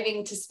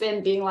driving to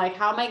spin being like,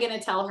 how am I going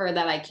to tell her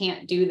that I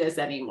can't do this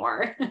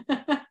anymore?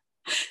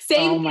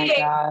 Same Oh my thing.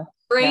 God.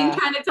 Brain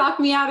kind of talked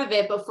me out of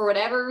it, but for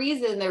whatever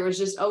reason, there was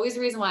just always a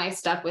reason why I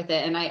stuck with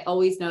it. And I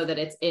always know that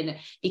it's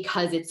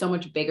because it's so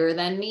much bigger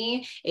than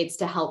me. It's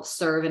to help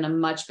serve in a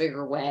much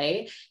bigger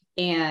way.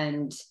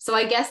 And so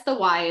I guess the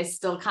why is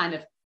still kind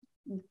of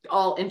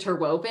all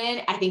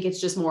interwoven. I think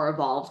it's just more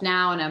evolved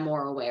now and I'm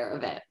more aware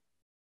of it.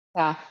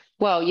 Yeah.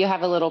 Well, you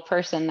have a little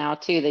person now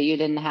too that you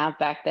didn't have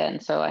back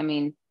then. So, I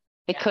mean,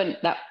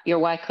 your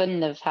why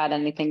couldn't have had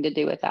anything to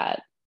do with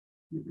that.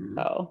 Mm-hmm.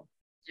 So,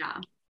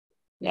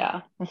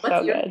 yeah, it's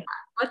so good.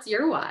 What's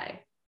your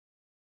why?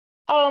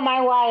 Oh,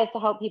 my why is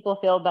to help people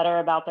feel better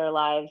about their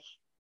lives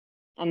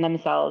and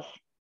themselves.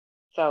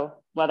 So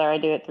whether I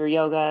do it through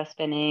yoga,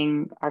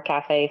 spinning, our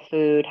cafe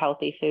food,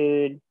 healthy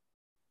food.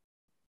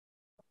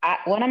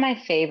 One of my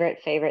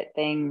favorite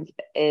things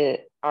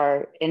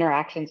are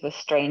interactions with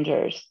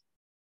strangers.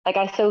 Like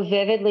I so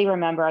vividly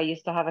remember I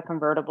used to have a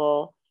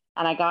convertible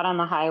and I got on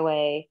the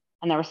highway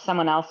and there was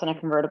someone else in a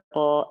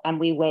convertible and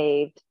we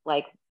waved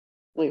like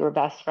we were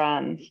best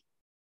friends.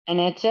 And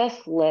it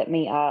just lit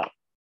me up,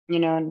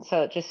 and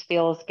so it just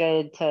feels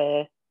good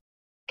to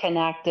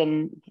connect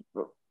and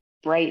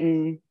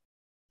brighten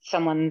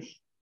someone's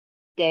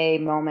day,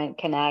 moment,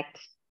 connect.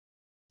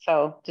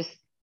 So just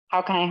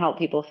how can I help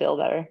people feel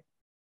better?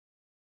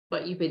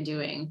 What you've been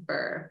doing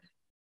for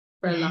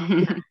a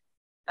long time.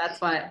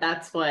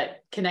 That's what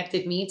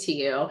connected me to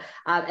you.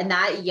 And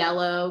that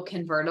yellow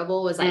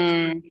convertible was like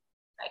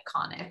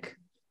iconic.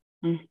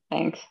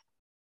 Thanks.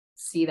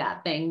 See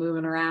that thing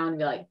moving around and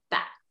be like,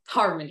 that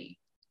Harmony.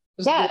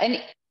 Yeah. Good.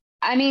 And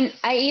I mean,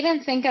 I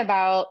even think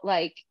about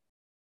like,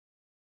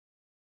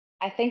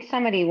 I think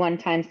somebody one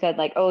time said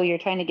like, oh, you're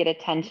trying to get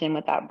attention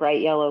with that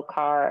bright yellow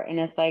car. And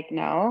it's like,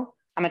 no,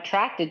 I'm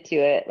attracted to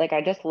it. Like,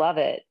 I just love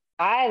it.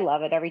 I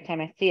love it every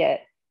time I see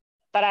it.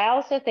 But I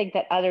also think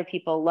that other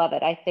people love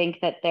it. I think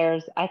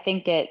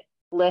it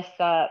lifts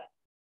up,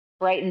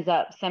 brightens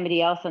up somebody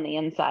else on the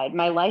inside.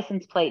 My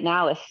license plate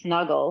now is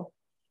snuggle.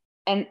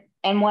 And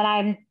when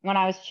I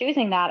was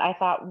choosing that, I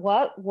thought,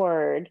 what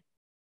word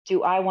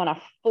do I want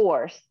to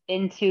force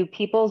into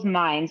people's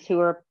minds who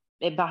are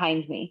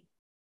behind me?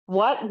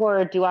 What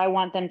word do I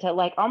want them to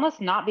like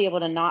almost not be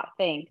able to not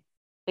think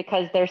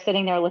because they're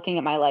sitting there looking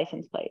at my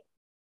license plate?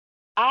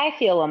 I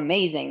feel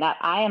amazing that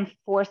I am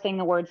forcing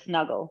the word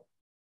snuggle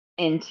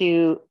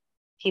into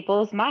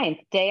people's minds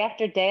day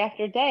after day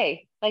after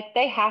day. Like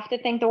they have to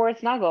think the word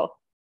snuggle.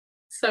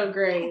 So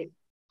great.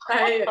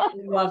 I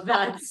love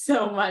that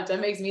so much.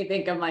 That makes me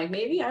think of like,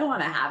 maybe I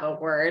want to have a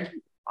word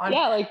on.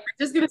 Yeah, like I'm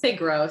just going to say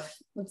growth.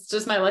 It's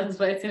just my license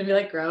plate. It's going to be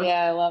like growth.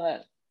 Yeah, I love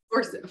it.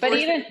 But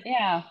even,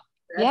 yeah.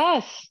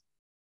 Yes.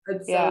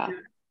 That's so good.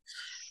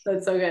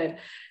 That's so good.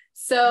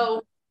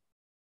 So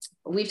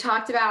we've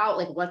talked about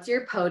like, what's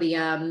your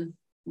podium?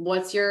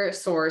 What's your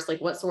source?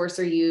 Like, what source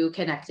are you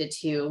connected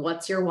to?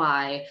 What's your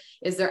why?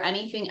 Is there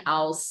anything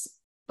else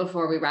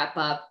before we wrap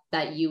up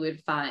that you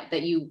would find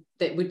that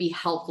would be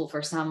helpful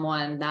for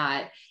someone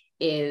that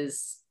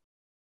is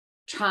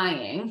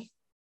trying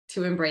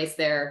to embrace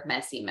their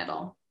messy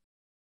middle?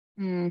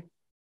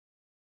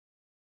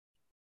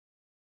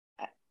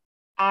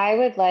 I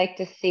would like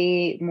to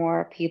see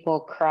more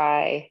people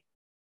cry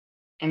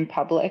in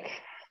public.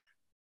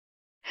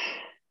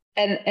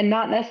 And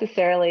not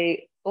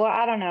necessarily, well,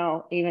 I don't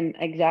know even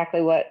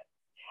exactly what.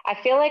 I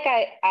feel like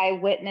I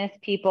witness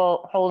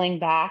people holding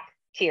back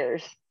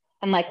tears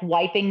and like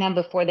wiping them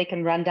before they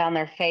can run down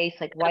their face,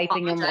 like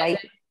wiping them.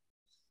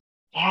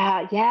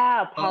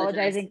 Yeah,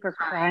 apologizing for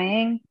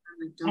crying.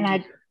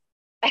 And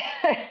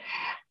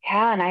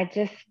and I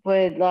just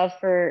would love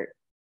for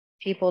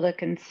people to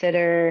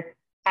consider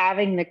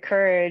having the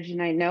courage.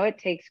 And I know it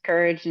takes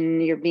courage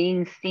and you're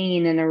being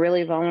seen in a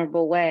really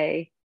vulnerable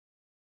way,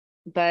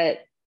 but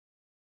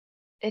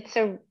it's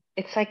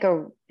like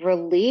a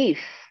relief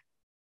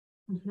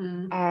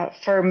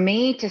for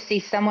me to see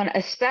someone,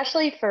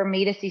 especially for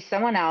me to see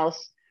someone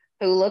else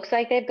who looks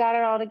like they've got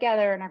it all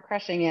together and are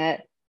crushing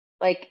it,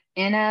 like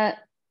having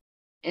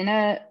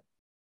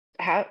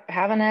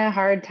a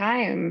hard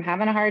time,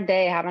 having a hard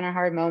day, having a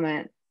hard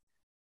moment,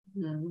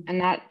 and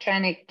not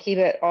trying to keep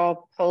it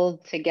all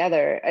pulled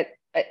together.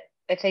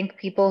 I think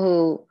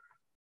people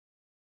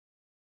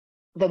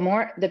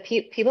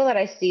people that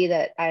I see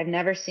that I've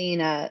never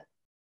seen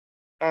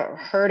or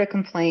heard a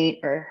complaint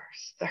or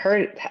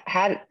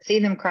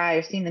seen them cry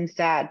or seen them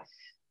sad,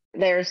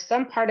 there's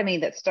some part of me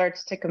that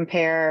starts to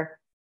compare,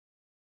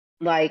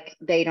 like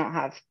they don't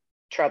have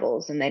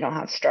troubles and they don't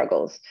have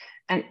struggles.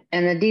 And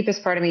the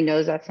deepest part of me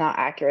knows that's not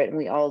accurate and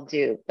we all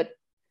do, but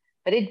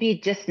it'd be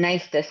just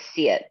nice to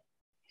see it.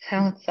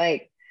 So it's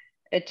like,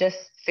 it just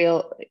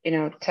feel,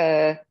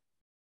 to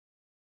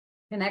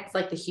connects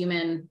like the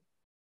human.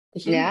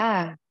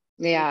 Yeah.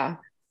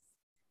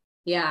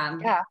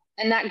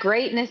 And that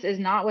greatness is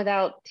not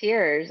without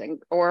tears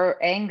or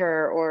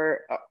anger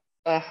or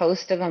a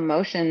host of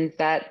emotions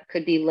that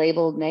could be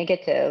labeled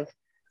negative.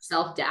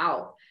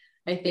 Self-doubt.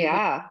 I think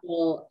when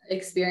people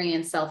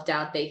experience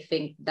self-doubt, they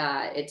think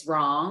that it's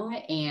wrong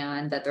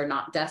and that they're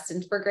not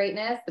destined for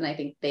greatness. And I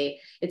think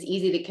it's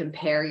easy to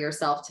compare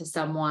yourself to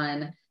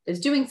someone that's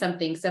doing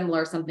something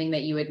similar, something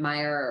that you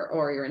admire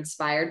or you're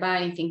inspired by,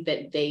 and think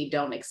that they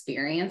don't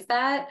experience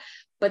that,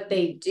 but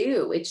they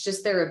do. It's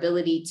just their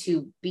ability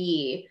to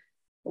be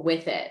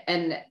with it.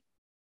 And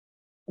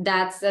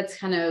that's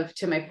kind of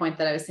to my point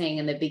that I was saying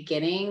in the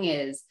beginning,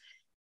 is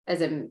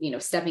as I'm,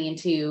 stepping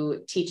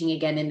into teaching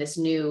again in this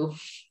new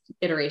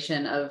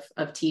iteration of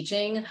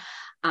teaching,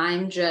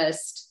 I'm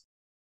just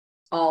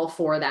all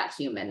for that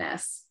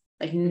humanness,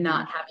 like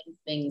not having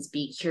things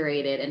be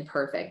curated and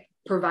perfect,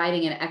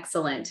 providing an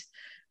excellent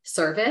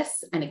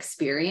service and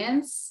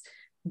experience.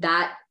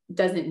 That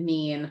doesn't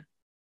mean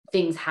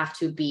things have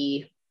to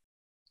be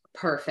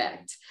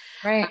perfect.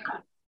 Right.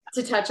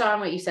 To touch on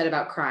what you said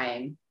about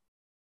crying,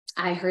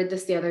 I heard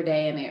this the other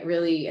day, and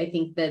I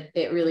think that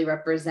it really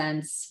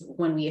represents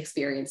when we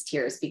experience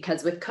tears,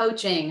 because with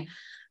coaching,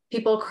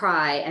 people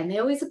cry and they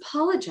always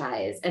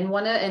apologize. And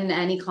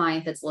any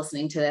client that's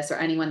listening to this, or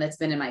anyone that's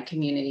been in my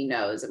community,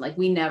 knows, and like,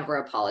 we never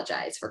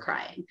apologize for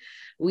crying.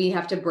 We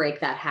have to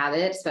break that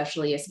habit,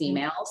 especially as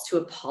females, to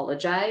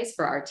apologize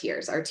for our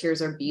tears. Our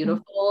tears are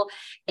beautiful.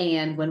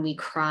 And when we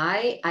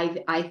cry,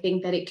 I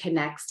think that it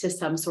connects to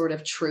some sort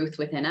of truth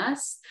within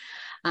us.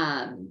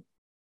 And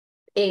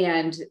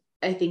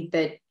I think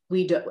that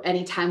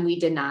anytime we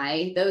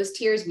deny those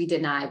tears, we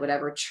deny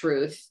whatever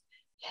truth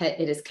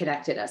it has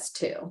connected us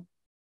to.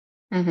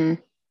 Mm-hmm.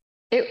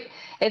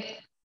 It's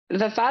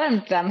the thought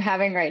I'm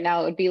having right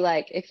now. It would be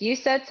like, if you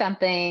said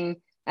something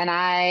and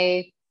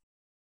I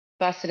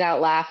busted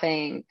out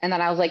laughing, and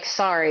then I was like,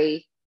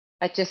 sorry,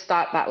 I just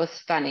thought that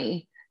was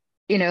funny.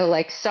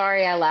 Like,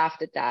 sorry, I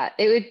laughed at that.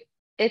 It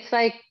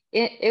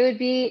would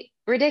be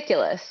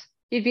ridiculous.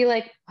 You'd be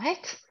like,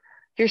 what?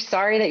 You're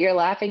sorry that you're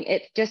laughing.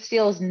 It just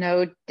feels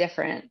no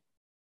different.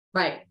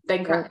 Right.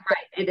 Then right.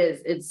 It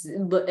is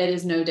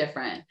no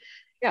different.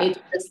 Yeah. It's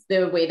just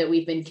the way that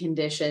we've been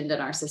conditioned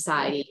in our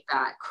society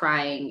that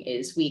crying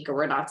is weak, or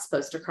we're not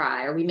supposed to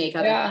cry, or we make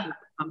other people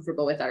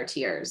uncomfortable with our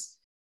tears.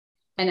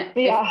 And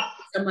if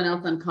someone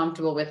else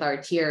uncomfortable with our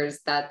tears,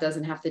 that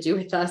doesn't have to do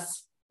with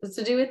us. It's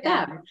to do with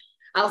them.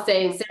 I'll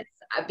say, since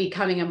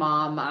becoming a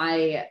mom,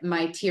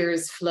 my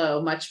tears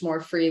flow much more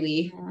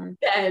freely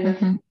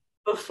than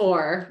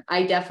before.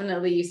 I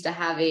definitely used to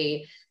have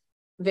a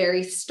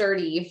very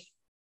sturdy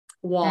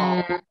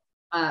wall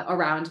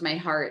around my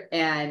heart,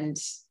 and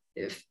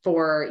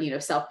for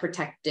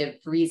self-protective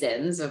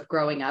reasons of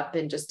growing up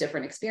and just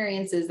different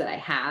experiences that I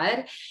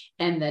had,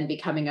 and then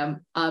becoming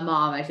a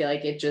mom, I feel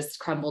like it just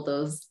crumbled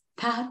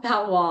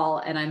that wall,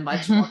 and I'm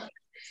much more connected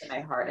to my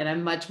heart, and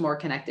I'm much more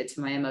connected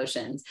to my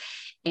emotions.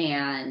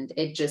 And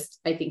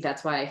I think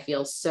that's why I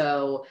feel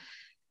so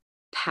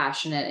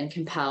passionate and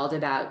compelled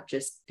about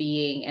just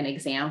being an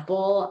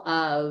example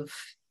of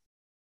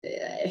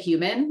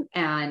human,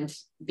 and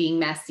being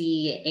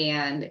messy,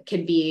 and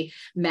can be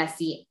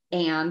messy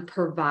and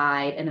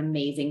provide an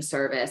amazing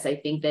service. I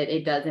think that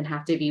it doesn't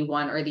have to be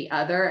one or the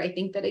other. I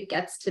think that it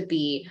gets to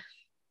be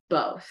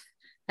both.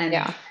 And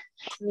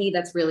to me,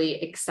 that's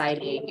really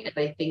exciting. And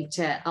I think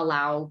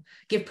to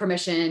give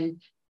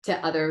permission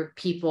to other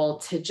people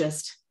to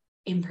just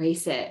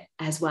embrace it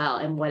as well,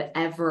 and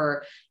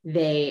whatever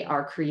they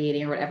are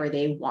creating or whatever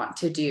they want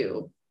to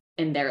do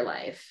in their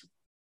life.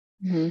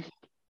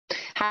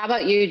 How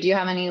about you? Do you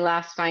have any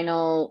last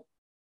final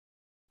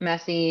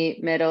messy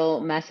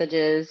middle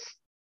messages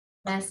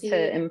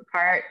to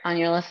impart on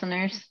your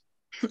listeners?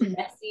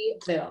 Messy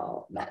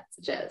middle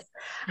messages.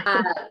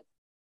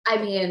 I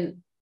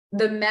mean,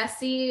 the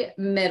messy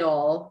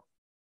middle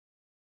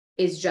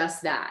is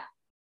just that.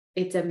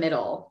 It's a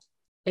middle.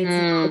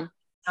 It's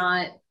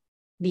not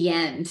the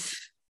end.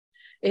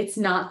 It's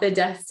not the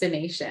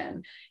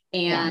destination.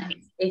 And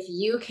if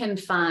you can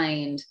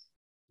find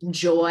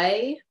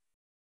joy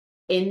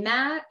in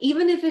that,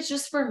 even if it's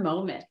just for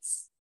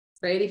moments,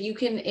 right? If you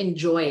can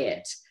enjoy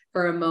it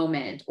for a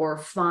moment, or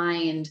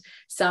find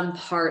some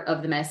part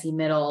of the messy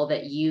middle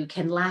that you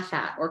can laugh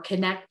at or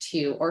connect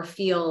to or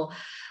feel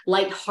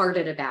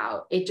lighthearted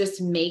about, it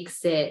just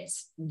makes it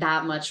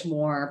that much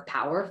more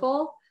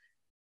powerful.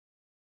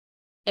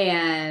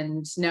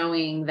 And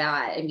knowing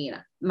that, I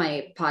mean,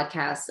 my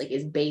podcast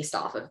is based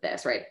off of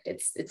this, right?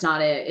 It's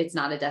not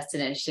a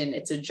destination.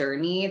 It's a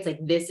journey. It's like,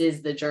 this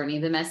is the journey.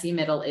 The messy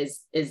middle is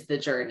the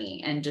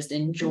journey, and just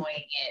enjoying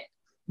it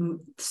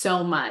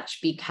so much,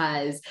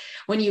 because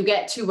when you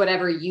get to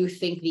whatever you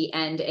think the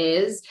end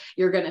is,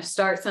 you're going to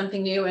start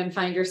something new and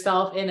find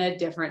yourself in a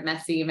different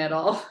messy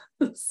middle.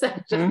 So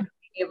just being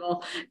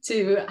able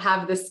to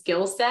have the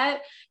skill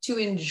set to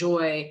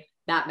enjoy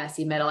that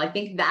messy middle. I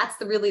think that's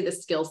really the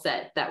skill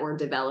set that we're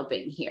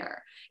developing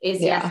here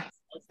is yes, the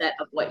skill set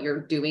of what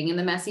you're doing in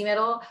the messy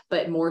middle,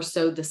 but more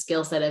so the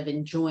skill set of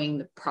enjoying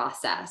the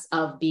process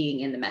of being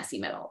in the messy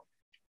middle.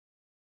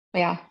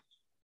 Yeah.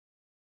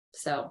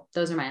 So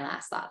those are my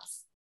last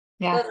thoughts.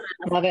 Yeah.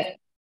 Love it.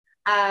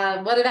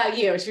 What about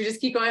you? Should we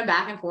just keep going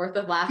back and forth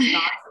with last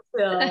thoughts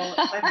until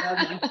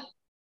I'm done?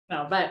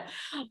 No, but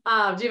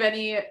do you have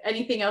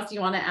anything else you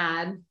want to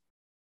add?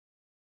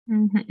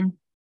 Mm-hmm.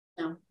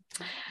 No.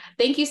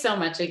 Thank you so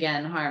much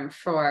again, Harm,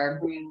 for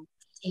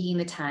taking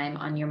the time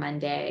on your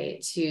Monday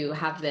to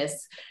have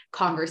this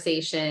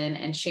conversation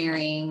and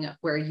sharing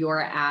where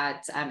you're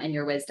at and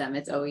your wisdom.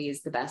 It's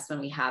always the best when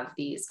we have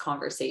these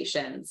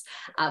conversations.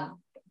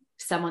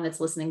 Someone that's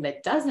listening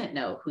that doesn't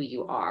know who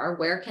you are,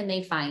 where can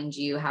they find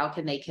you? How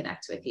can they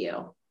connect with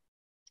you?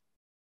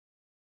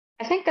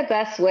 I think the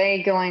best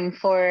way going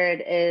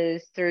forward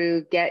is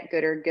through Get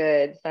Gooder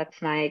Goods.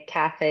 That's my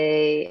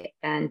cafe,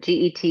 and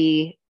GET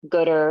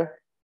Gooder,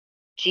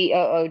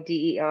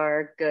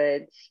 GOODER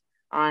Goods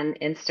on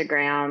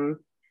Instagram.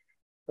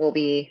 We'll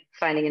be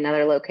finding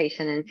another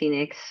location in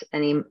Phoenix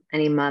any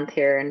month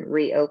here and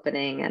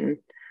reopening. And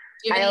do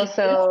you have I any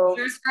also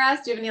teasers for us?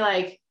 Do you have any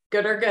like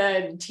good or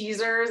good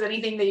teasers?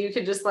 Anything that you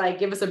could just like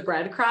give us a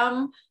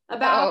breadcrumb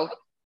about? Oh,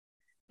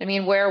 I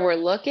mean, where we're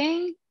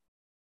looking,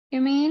 you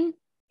mean?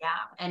 Yeah,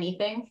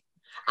 anything.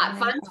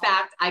 Fun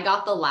fact, I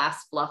got the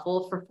last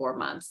Fluffle for 4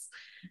 months.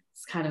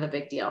 It's kind of a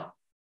big deal.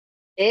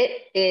 It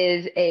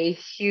is a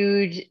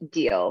huge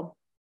deal.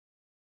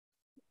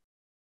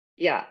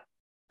 Yeah.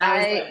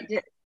 I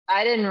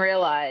didn't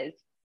realize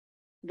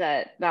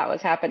that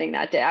was happening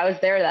that day. I was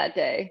there that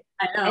day.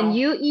 I know.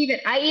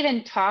 And I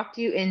even talked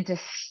you into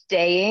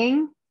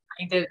staying.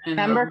 I didn't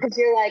remember, because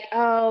you're like,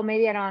 oh,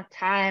 maybe I don't have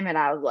time. And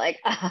I was like,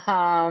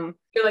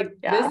 You're like,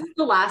 yeah. This is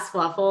the last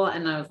Fluffle.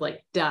 And I was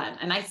like, done.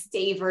 And I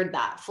savored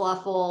that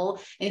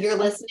Fluffle. And if you're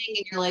listening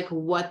and you're like,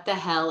 what the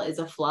hell is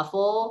a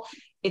Fluffle?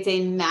 It's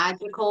a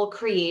magical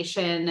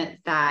creation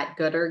that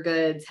Gooder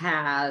Goods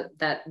have,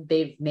 that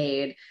they've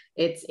made.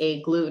 It's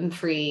a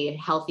gluten-free,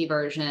 healthy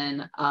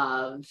version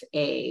of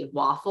a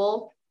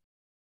waffle.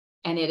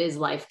 And it is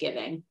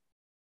life-giving.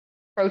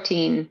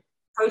 Protein.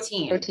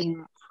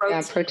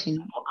 Yeah,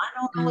 protein. I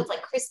don't know. It's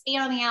like crispy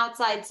on the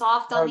outside,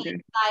 soft on the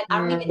inside. I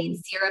don't even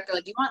need syrup. They're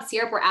like, do you want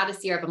syrup? We're out of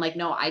syrup. I'm like,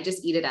 no, I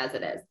just eat it as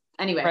it is.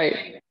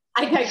 Anyway,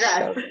 I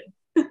digress.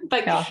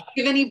 But do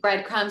you have any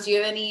breadcrumbs? Do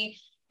you have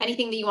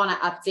anything that you want to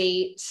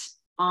update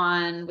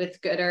on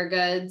with Gooder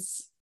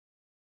Goods?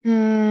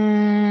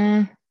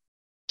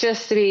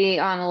 Just to be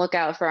on the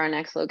lookout for our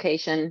next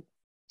location.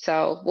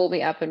 So we'll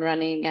be up and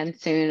running again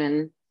soon.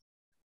 And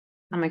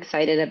I'm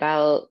excited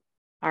about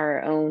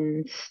our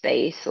own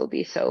space. Will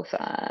be so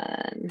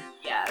fun.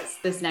 Yes,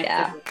 this next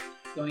episode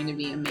is going to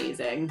be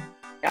amazing.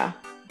 Yeah,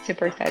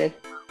 super excited.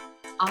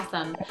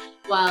 Awesome.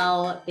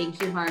 Well,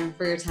 thank you, Harm,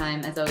 for your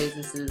time. As always,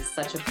 this is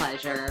such a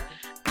pleasure.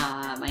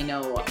 I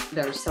know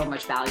there's so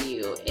much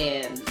value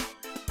in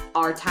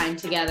our time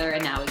together,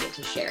 and now we get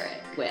to share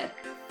it with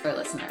our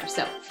listeners.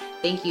 So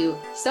thank you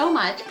so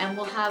much, and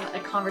we'll have a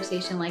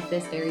conversation like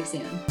this very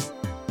soon.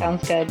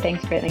 Sounds good.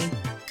 Thanks, Brittany.